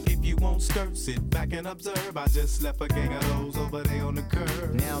mode. If you won't skirt, sit back and observe. I just left a gang of those over there on the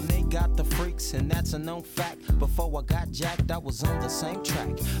curb. Now they got the freaks, and that's a known fact. Before I got jacked, I was on the same track.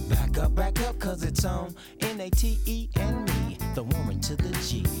 Back up, cause it's on N-A-T-E and me, the Warren to the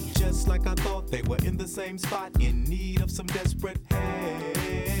G. Just like I thought, they were in the same spot, in need of some desperate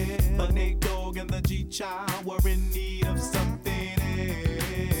help. But Nate Dogg and the G-Child were in need of something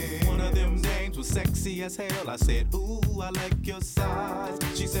else. One of them dames was sexy as hell. I said, ooh, I like your size.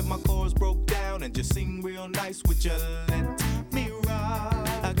 She said my chords broke down and just sing real nice. Would you let me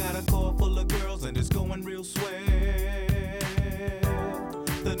ride? I got a car full of girls and it's going real swell.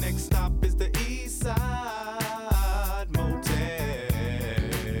 The next stop is the East Side Motel.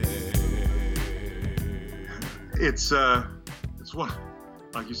 It's one,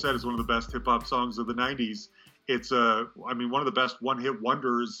 like you said, it's one of the best hip hop songs of the '90s. It's one of the best one-hit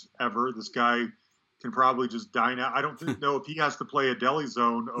wonders ever. This guy can probably just dine out. I don't know if he has to play a Deli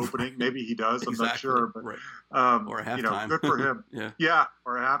Zone opening. Maybe he does. I'm not sure. But, right. Or a halftime. Good for him. Yeah,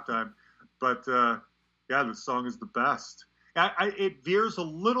 or a halftime. But, this song is the best. It veers a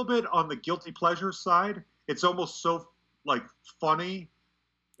little bit on the guilty pleasure side. It's almost so, funny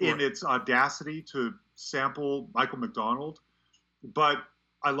in its audacity to sample Michael McDonald. But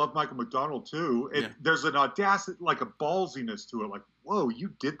I love Michael McDonald too. There's an audacity, like a ballsiness to it. Like, whoa, you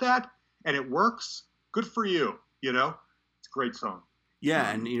did that, and it works. Good for you. It's a great song.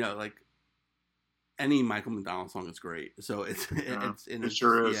 Yeah, and any Michael McDonald song is great. So it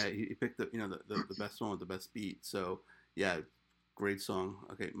sure is. Yeah, he picked the best one with the best beat. So yeah, great song.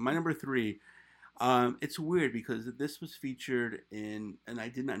 Okay, my number 3. It's weird because this was featured in, and I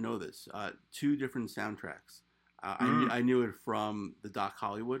did not know this, 2 different soundtracks. I knew it from the Doc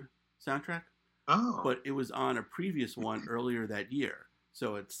Hollywood soundtrack, but it was on a previous one earlier that year,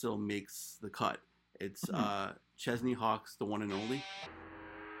 so it still makes the cut. It's Chesney Hawk's The One and Only.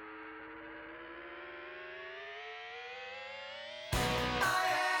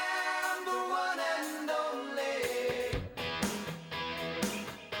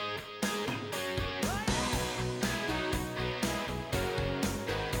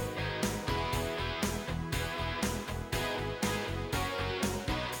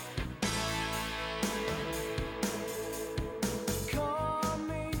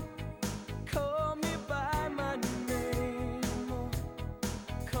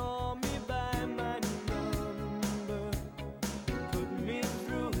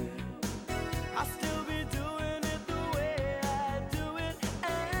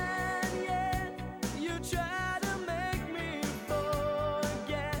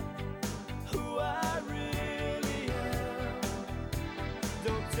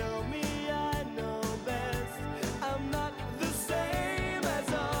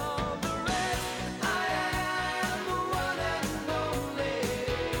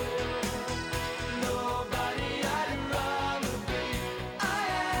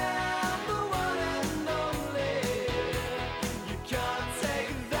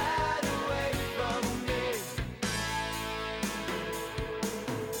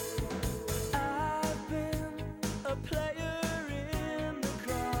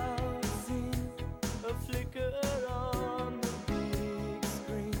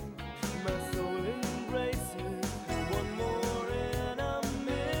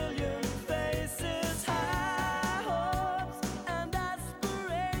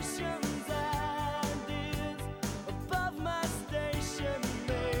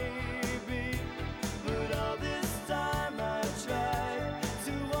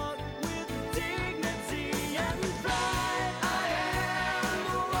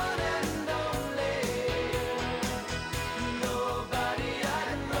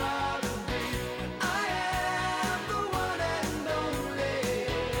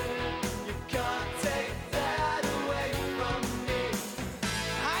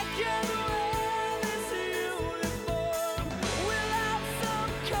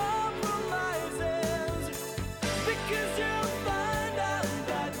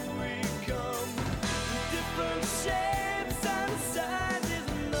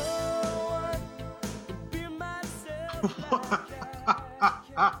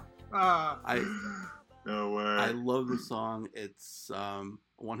 No way. I love the song. It's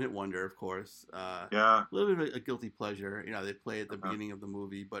one-hit wonder, of course. Yeah. A little bit of a guilty pleasure. You know, they play at the beginning of the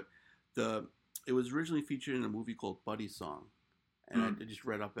movie, but it was originally featured in a movie called Buddy Song. And I just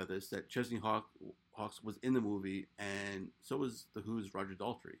read up at this, that Chesney Hawkes was in the movie, and so was The Who's Roger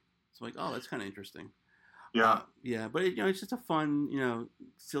Daltrey. So I'm like, oh, that's kind of interesting. Yeah. Yeah, but it's just a fun,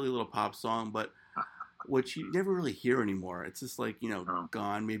 silly little pop song, but which you never really hear anymore. It's just like,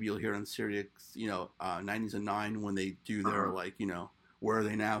 gone. Maybe you'll hear it on Sirius, 90s and 9 when they do their, like, Where Are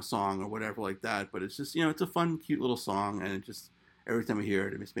They Now song or whatever like that. But it's just, it's a fun, cute little song, and it just, every time I hear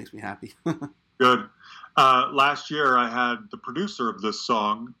it, it just makes me happy. Good. Last year, I had the producer of this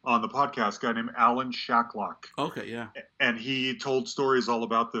song on the podcast, a guy named Alan Shacklock. Okay, yeah. And he told stories all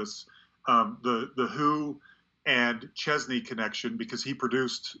about this, the Who and Chesney connection, because he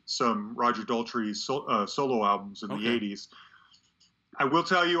produced some Roger Daltrey solo albums in the 80s. I will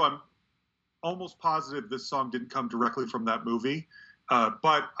tell you, I'm almost positive this song didn't come directly from that movie,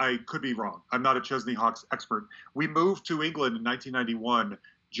 but I could be wrong. I'm not a Chesney Hawkes expert. We moved to England in 1991,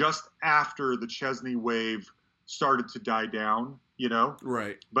 just after the Chesney wave started to die down,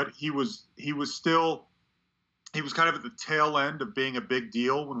 Right. But he was kind of at the tail end of being a big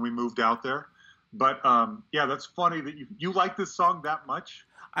deal when we moved out there. But yeah, that's funny that you like this song that much.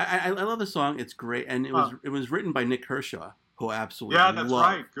 I love the song. It's great, and it was written by Nick Kershaw, who I absolutely that's love.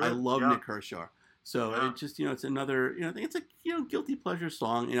 right. Good. I love Nick Kershaw. So it just it's another I think it's a guilty pleasure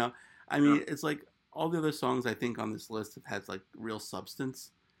song. I mean it's like all the other songs I think on this list have had like real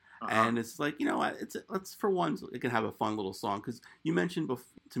substance. And it's like, let's for once, it can have a fun little song. Because you mentioned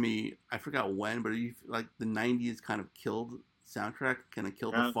to me, I forgot when, but like the 90s kind of killed soundtrack, kind of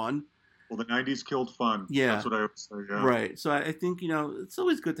killed the fun. Well, the 90s killed fun. Yeah. That's what I would say, yeah. Right. So I think, it's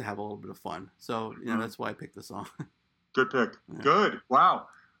always good to have a little bit of fun. So, that's why I picked the song. Good pick. Yeah. Good. Wow.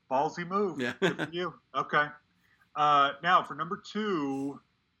 Ballsy move. Yeah. Good for you. Okay. Now, for number 2...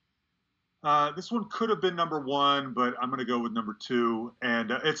 this one could have been number 1, but I'm going to go with number 2.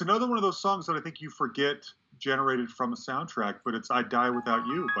 And it's another one of those songs that I think you forget generated from a soundtrack, but it's I Die Without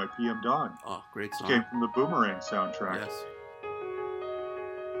You by PM Dawn. Oh, great song. It came from the Boomerang soundtrack. Yes.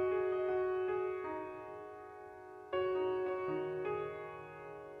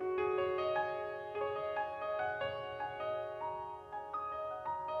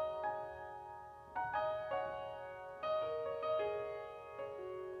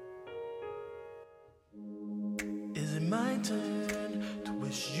 My turn to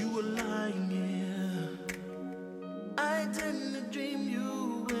wish you were lying here. I tend to dream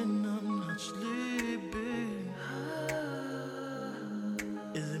you when I'm not sleeping.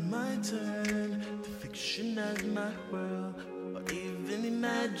 Is it my turn to fictionize my world, or even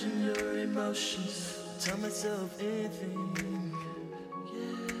imagine your emotions? Tell myself anything.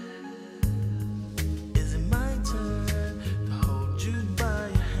 Yeah. Is it my turn to hold you by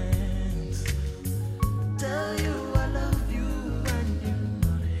your hands? Tell you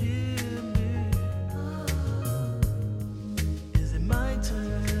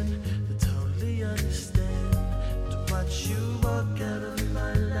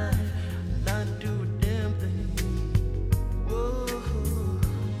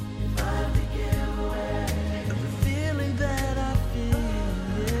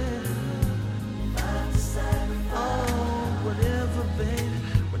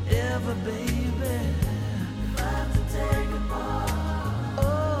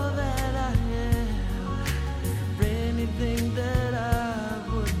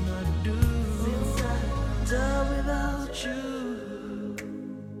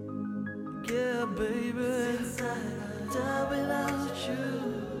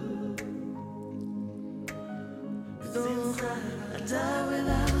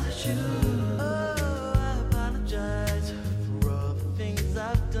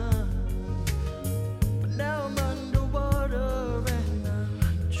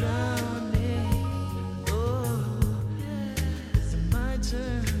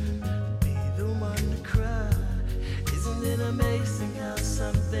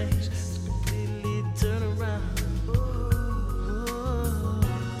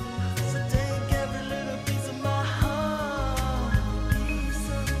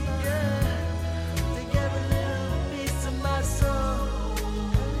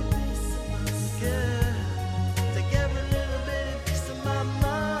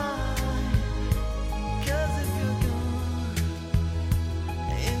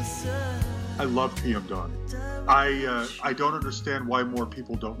I love PM Dawn. I don't understand why more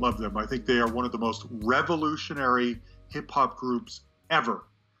people don't love them. I think they are one of the most revolutionary hip-hop groups ever.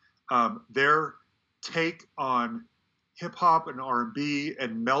 Their take on hip hop and R&B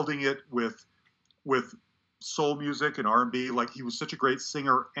and melding it with soul music and R&B. Like, he was such a great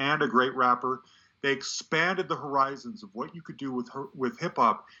singer and a great rapper. They expanded the horizons of what you could do with hip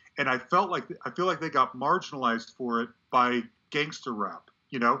hop, and I feel like they got marginalized for it by gangster rap.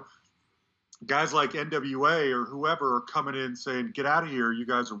 You know, guys like NWA or whoever are coming in saying, "Get out of here, you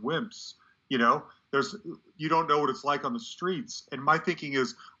guys are wimps." You know, you don't know what it's like on the streets. And my thinking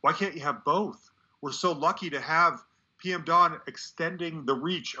is, why can't you have both? We're so lucky to have PM Dawn extending the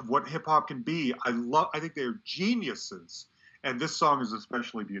reach of what hip hop can be. I think they're geniuses, and this song is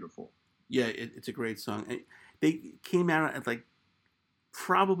especially beautiful. Yeah, it's a great song. They came out at like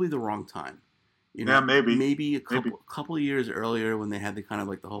probably the wrong time. You know, yeah, maybe a couple of years earlier when they had the kind of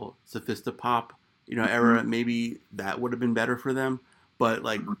like the whole sophistopop, era. Maybe that would have been better for them. But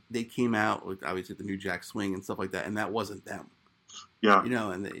like they came out with obviously the New Jack Swing and stuff like that, and that wasn't them. Yeah,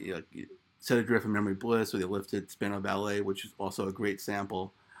 and they Set Adrift from Memory Bliss, or they lifted Spano Ballet, which is also a great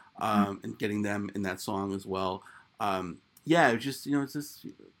sample, and getting them in that song as well. It was just it's just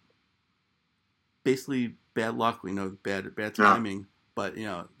basically bad luck, bad timing, but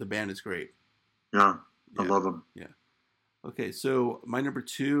the band is great. Yeah, I love them. Yeah. Okay, so my number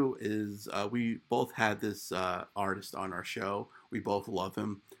 2 is we both had this artist on our show. We both love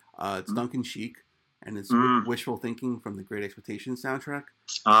him. It's Duncan Sheik, and it's Wishful Thinking from the Great Expectations soundtrack.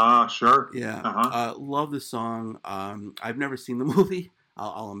 Sure. Yeah. Love the song. I've never seen the movie,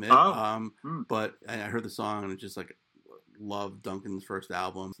 I'll admit. But I heard the song, and it's just like, love Duncan's first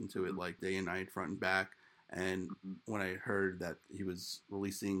album. Listened to it like day and night, front and back. And when I heard that he was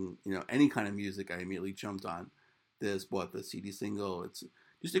releasing, any kind of music, I immediately jumped on this, bought the CD single. It's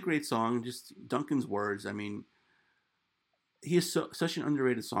just a great song. Just Duncan's words. I mean, he is such an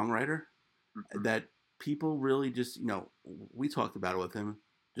underrated songwriter that people really just, we talked about it with him,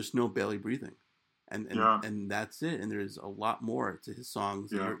 just know Barely Breathing. And that's it. And there's a lot more to his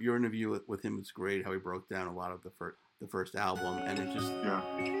songs. Yeah. Your interview with him was great, how he broke down a lot of the first album. And it just,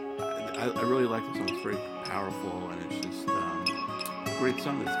 I really like the song. It's very powerful, and it's just a great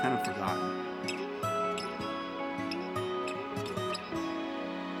song that's kind of forgotten.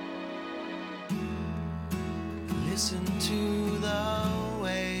 Listen to the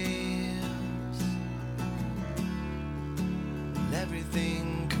waves, and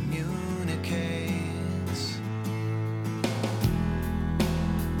everything communicates.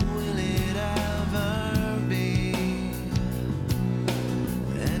 Will it ever be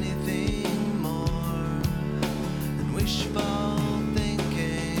anything more than wishful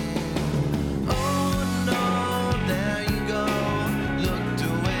thinking? Oh no, there you go, looked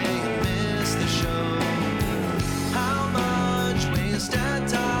away and missed the show. How much wasted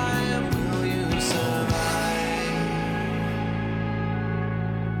time will you survive?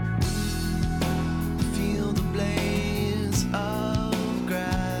 Feel the blaze of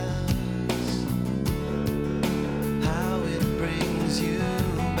grass, how it brings you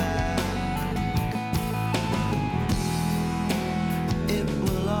back. It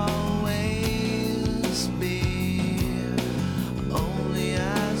will always be only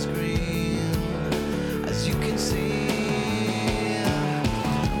as green as you can see.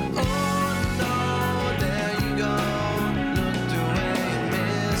 Oh no, there you go, looked away and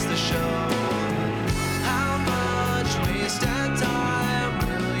missed the show. How much wasted time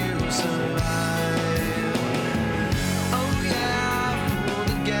will you survive? Oh yeah,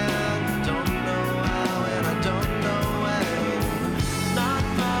 fooled again, don't know how and I don't know when. Not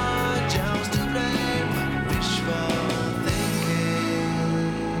much else to blame, wishful thinking.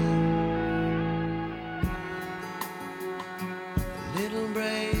 Little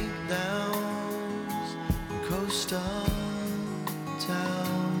breakdowns in coastal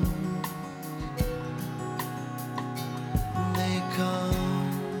towns, they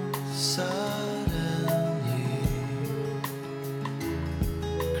come suddenly,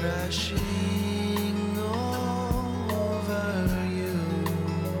 crashing over you.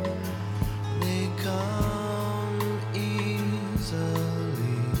 They come easily,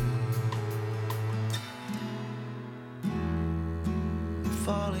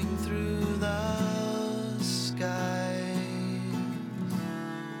 falling through the sky,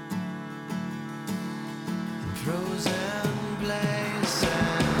 in frozen places.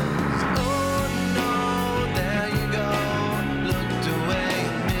 Oh no, there you go, looked away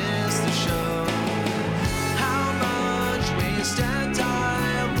and missed the show. How much wasted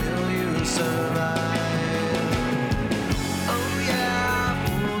time will you survive? Oh yeah,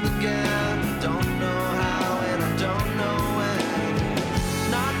 fooled again, don't know how and I don't know when.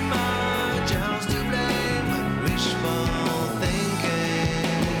 Not much else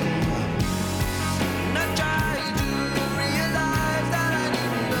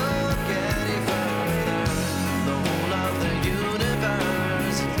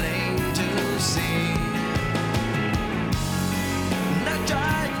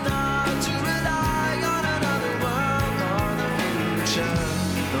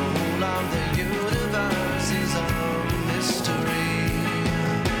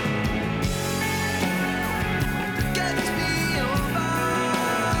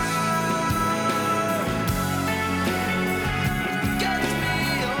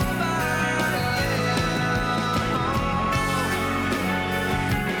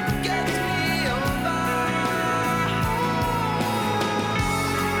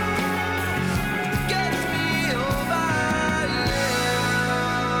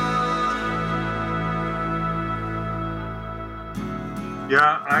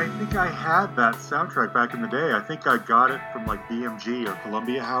Yeah, I think I had that soundtrack back in the day. I think I got it from like BMG or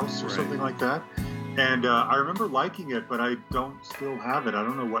Columbia House or something like that. And I remember liking it, but I don't still have it. I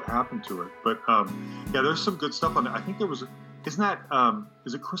don't know what happened to it. But yeah, there's some good stuff on it. I think there was, isn't that,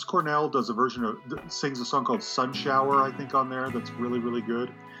 is it Chris Cornell does a version of, sings a song called Sun Shower, I think, on there that's really, really good.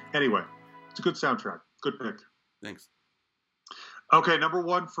 Anyway, it's a good soundtrack. Good pick. Thanks. Okay, number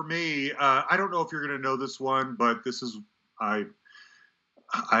one for me. I don't know if you're going to know this one, but this is,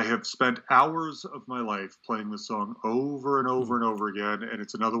 I have spent hours of my life playing this song over and over and over again, and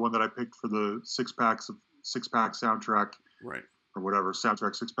it's another one that I picked for the six pack soundtrack, right, or whatever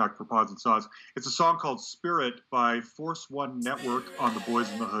soundtrack 6-pack for Pods and Saws. It's a song called "Spirit" by Force One Network on the Boys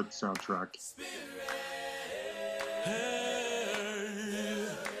in the Hood soundtrack.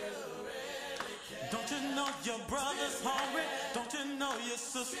 Don't you know your brother's hungry? Don't you know your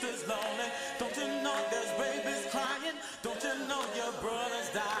sister's lonely? Don't you know there's babies crying? Don't you know your brother's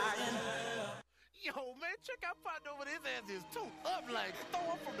dying? Yo, man, check out Partner over his ass is too up like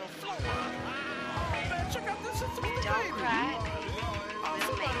throwing from the floor. Oh, man, check out this shit to the baby. Don't cry. Oh,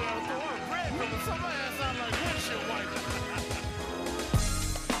 somebody else throwing bread from somebody else sound like windshield wiper.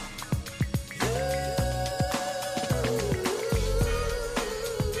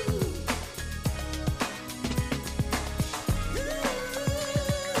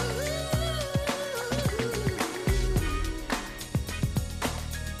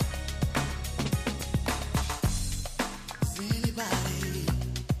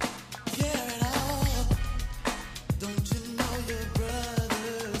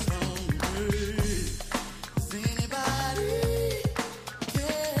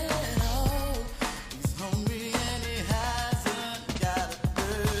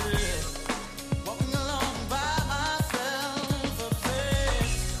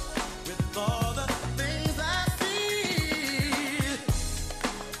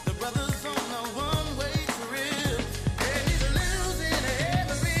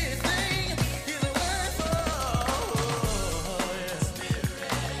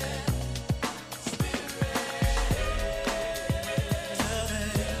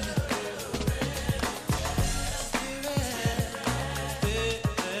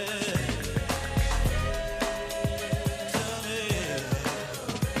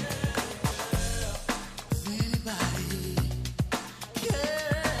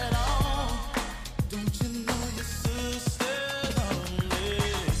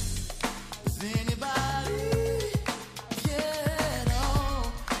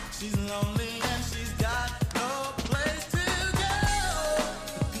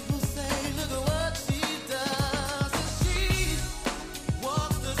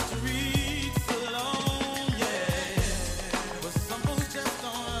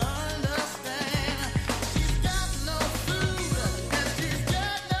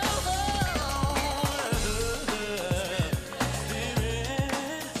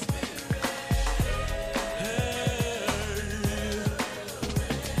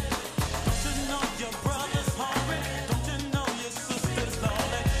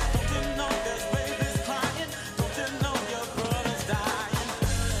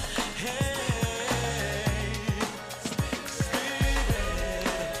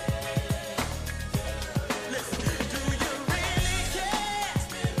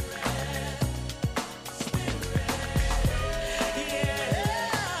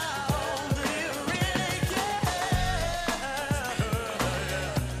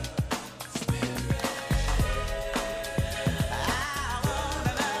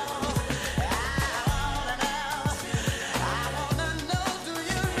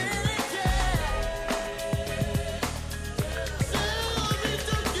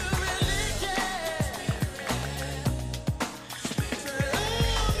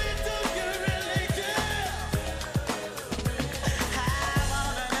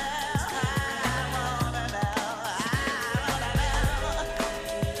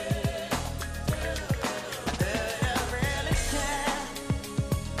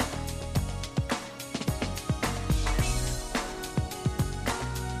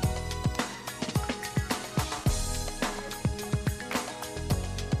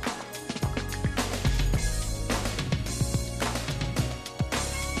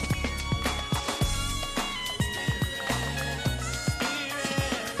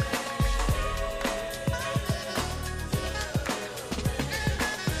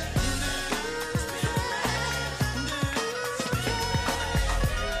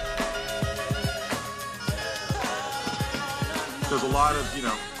 There's a lot of,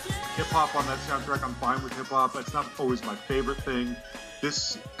 hip-hop on that soundtrack. I'm fine with hip-hop. It's not always my favorite thing.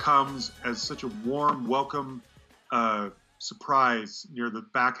 This comes as such a warm welcome surprise near the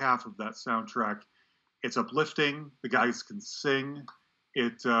back half of that soundtrack. It's uplifting. The guys can sing.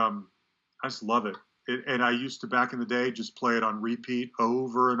 I just love it. And I used to, back in the day, just play it on repeat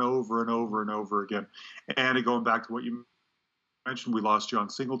over and over and over and over again. And going back to what you mentioned, we lost John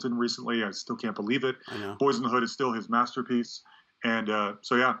Singleton recently. I still can't believe it. I know. Boys in the Hood is still his masterpiece. And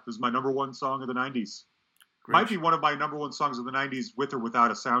so, yeah, this is my number one song of the 90s. Great. Might be one of my number one songs of the 90s with or without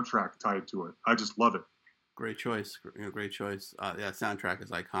a soundtrack tied to it. I just love it. Great choice. Great choice. Soundtrack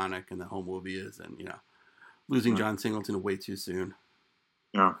is iconic, and the whole movie is, and losing John Singleton way too soon.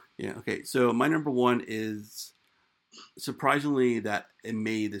 Yeah. Yeah. Okay. So my number one is surprisingly that it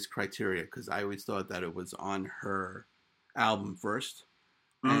made this criteria, because I always thought that it was on her album first,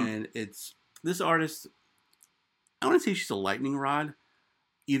 and it's this artist. I want to say she's a lightning rod.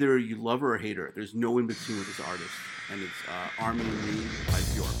 Either you love her or hate her. There's no in between with this artist, and it's Army and Me by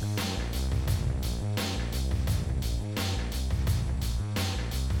Bjork.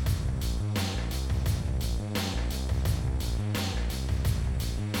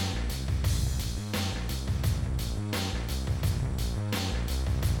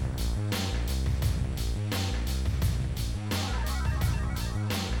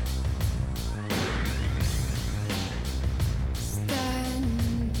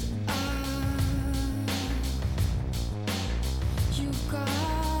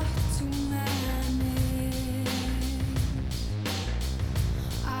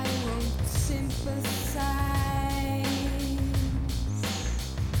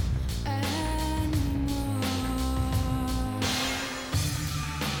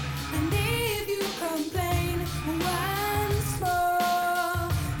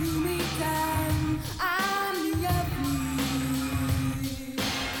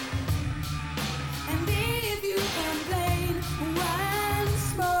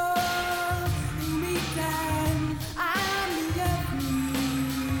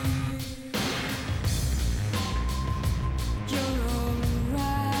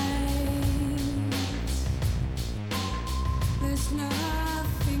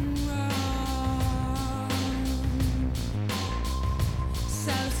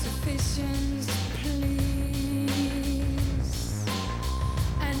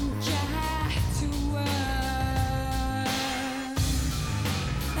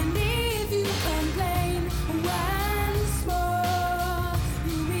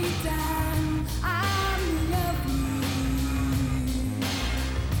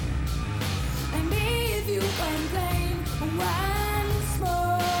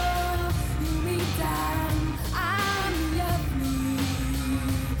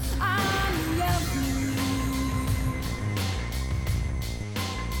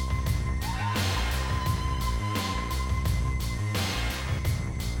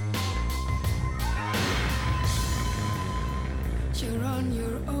 You're on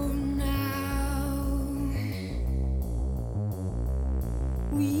your own now.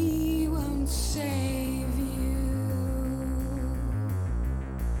 We won't save you.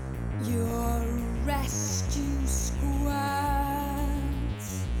 Your rescue squad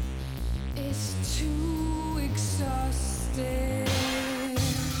is too exhausted.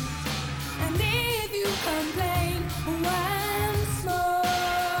 And if you complain once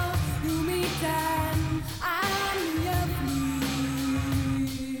more, you'll be done. I'm lovely.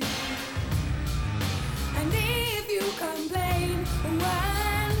 And if you complain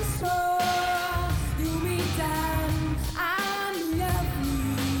once more, you'll be done. I'm lovely.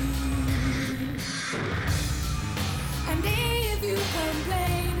 And if you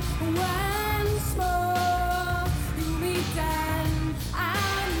complain once more, you'll be done.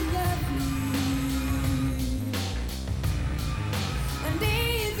 I'm lovely. And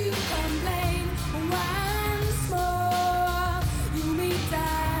if you complain once more, you'll be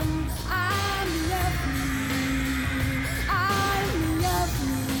done. I'm lovely. I'm lovely.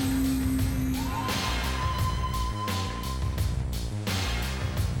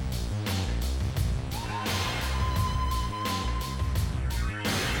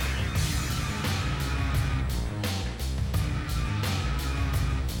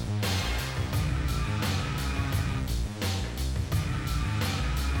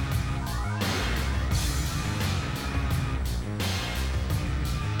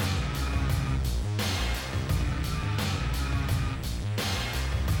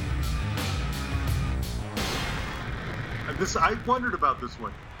 I wondered about this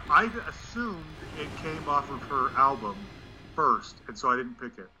one. I assumed it came off of her album first, and so I didn't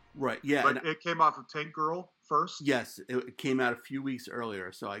pick it. Right. Yeah. But it came off of Tank Girl first? Yes, it came out a few weeks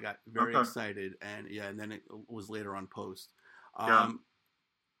earlier, so I got very excited, and then it was later on post. And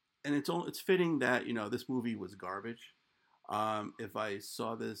it's fitting that this movie was garbage. If I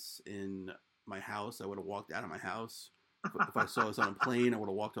saw this in my house, I would have walked out of my house. If I saw this on a plane, I would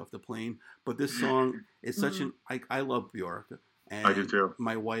have walked off the plane. But this song is such an... I love Bjork. And I do too.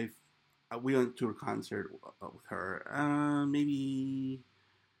 my wife, we went to a concert with her maybe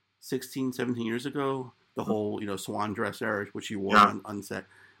 16, 17 years ago. The whole, swan dress era, which she wore on set.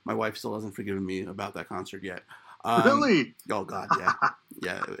 My wife still hasn't forgiven me about that concert yet. Really? Oh, God, yeah.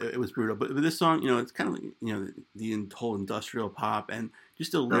 Yeah, it was brutal. But this song, it's kind of, the whole industrial pop and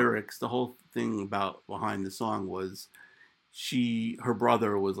just the lyrics. The whole thing behind the song was her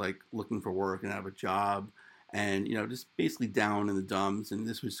brother was like looking for work and have a job and, just basically down in the dumps. And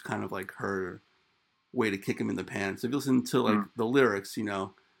this was kind of like her way to kick him in the pants. If you listen to like the lyrics,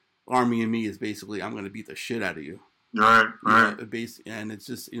 Army and Me is basically, I'm going to beat the shit out of you. Right. And it's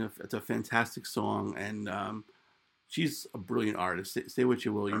just, it's a fantastic song. And she's a brilliant artist. Say what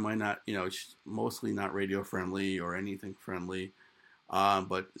you will. You might not, she's mostly not radio friendly or anything friendly.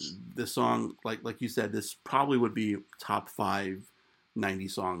 But this song, like you said, this probably would be top 5 90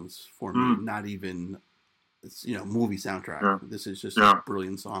 songs for me. Not even, it's, movie soundtrack. Yeah. This is just a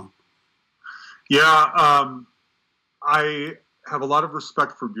brilliant song. Yeah. I have a lot of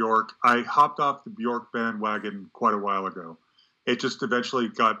respect for Bjork. I hopped off the Bjork bandwagon quite a while ago. It just eventually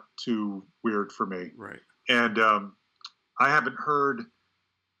got too weird for me. Right. And I haven't heard...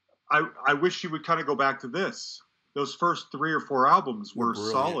 I wish she would kind of go back to this. Those first 3 or 4 albums were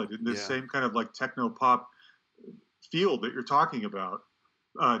solid in this same kind of like techno pop field that you're talking about.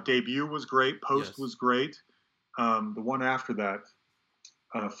 Debut was great. Post was great. The one after that,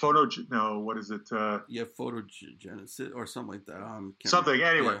 Photogenesis or something like that. Something.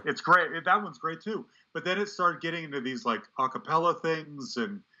 Anyway, it's great. That one's great too. But then it started getting into these like a cappella things,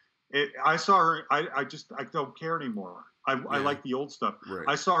 and I saw her. I don't care anymore. I like the old stuff. Right.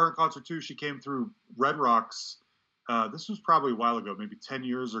 I saw her in concert too. She came through Red Rocks. This was probably a while ago, maybe 10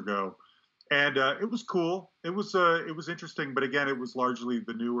 years ago, and it was cool. It was interesting, but again, it was largely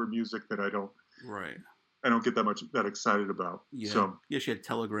the newer music that I don't get that excited about. Yeah. So, she had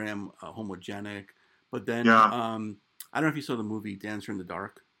Telegram, Homogenic, but then I don't know if you saw the movie Dancer in the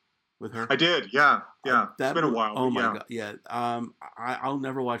Dark with her. I did. Yeah. It's been a while. Oh my God. Yeah. I'll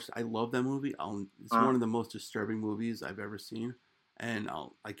never watch. I love that movie. It's one of the most disturbing movies I've ever seen, and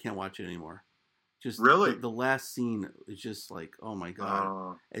I can't watch it anymore. Just really, the last scene is just like, oh my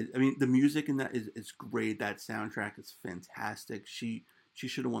God. I mean, the music in that is great. That soundtrack is fantastic. She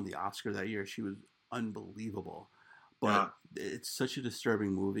should have won the Oscar that year. She was unbelievable, but it's such a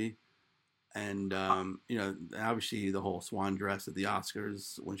disturbing movie. And obviously the whole swan dress at the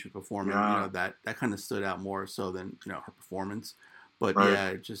Oscars when she was performing, that kind of stood out more so than her performance. But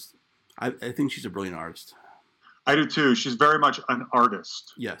I think she's a brilliant artist. I do too. She's very much an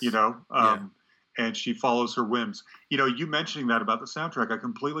artist. Yes. And she follows her whims. You mentioning that about the soundtrack, I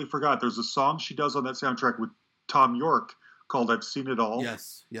completely forgot. There's a song she does on that soundtrack with Tom York called "I've Seen It All."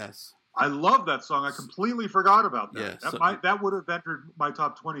 Yes. I love that song. I completely forgot about that. Yeah, that would have entered my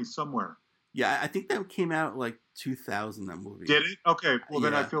top 20 somewhere. Yeah, I think that came out like 2000. That movie. Did it? Okay. Well,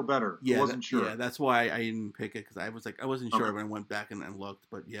 then I feel better. Yeah, I wasn't sure. Yeah, that's why I didn't pick it because I wasn't sure when I went back and looked.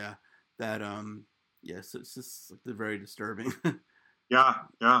 But yeah, that so it's just like, very disturbing. Yeah.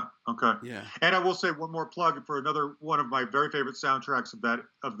 Okay. Yeah. And I will say one more plug for another one of my very favorite soundtracks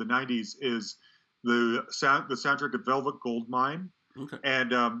of the 90s is the soundtrack of Velvet Goldmine. Okay.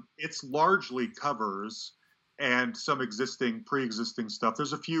 And it's largely covers and some pre-existing stuff.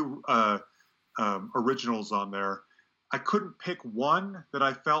 There's a few originals on there. I couldn't pick one that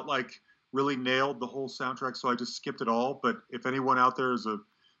I felt like really nailed the whole soundtrack, so I just skipped it all. But if anyone out there is a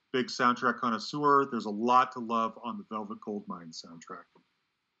big soundtrack connoisseur, there's a lot to love on the Velvet Goldmine soundtrack.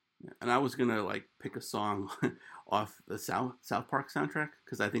 And I was gonna pick a song off the South Park soundtrack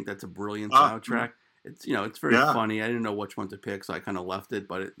because I think that's a brilliant soundtrack. It's it's very funny. I didn't know which one to pick, so I kind of left it.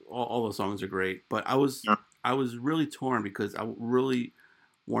 But all the songs are great. But I was really torn because I really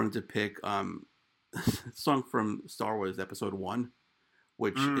wanted to pick a song from Star Wars Episode 1,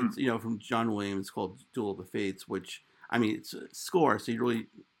 which it's from John Williams, called "Duel of the Fates." Which it's a score, so you really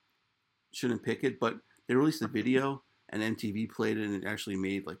shouldn't pick it. But they released a video, and MTV played it, and it actually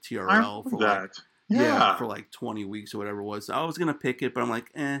made TRL for for 20 weeks or whatever it was. So I was gonna pick it, but I'm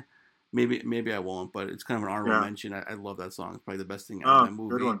like, maybe I won't. But it's kind of an honorable mention. I love that song. It's probably the best thing out of that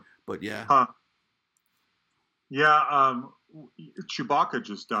movie. Good one. But yeah. Huh. Yeah, Chewbacca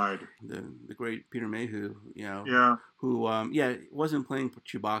just died. The great Peter Mayhew, who wasn't playing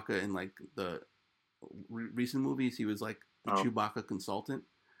Chewbacca in the recent movies. He was the Chewbacca consultant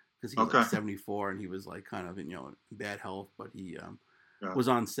because he was 74 and he was kind of in bad health, but he Yeah. was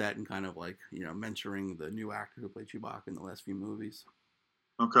on set and kind of like, mentoring the new actor who played Chewbacca in the last few movies.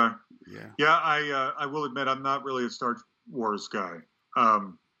 Okay. Yeah. Yeah, I will admit I'm not really a Star Wars guy.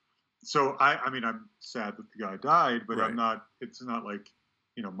 So I mean I'm sad that the guy died, but I'm not. It's not like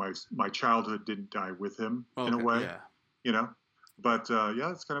my childhood didn't die with him in a way. Yeah. But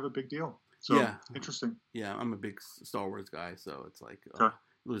yeah, it's kind of a big deal. So interesting. Yeah, I'm a big Star Wars guy, so it's like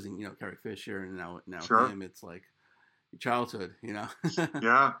losing Carrie Fisher and now him. It's like your childhood,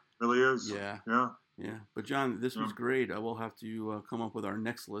 Yeah, really is. Yeah. Yeah. Yeah, but John, this was great. I will have to come up with our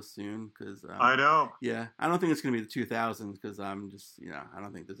next list soon because I know. Yeah, I don't think it's going to be the 2000s because I'm just, I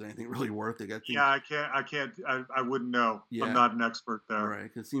don't think there's anything really worth it. Yeah, I can't. I wouldn't know. Yeah. I'm not an expert there. Right,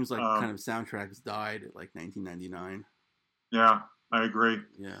 because it seems like kind of soundtracks died at like 1999. Yeah, I agree.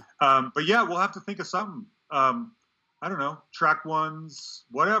 Yeah. But yeah, we'll have to think of something. I don't know, track ones,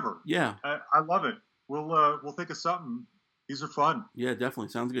 whatever. Yeah. I love it. We'll think of something. These are fun. Yeah, definitely.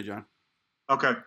 Sounds good, John. Okay.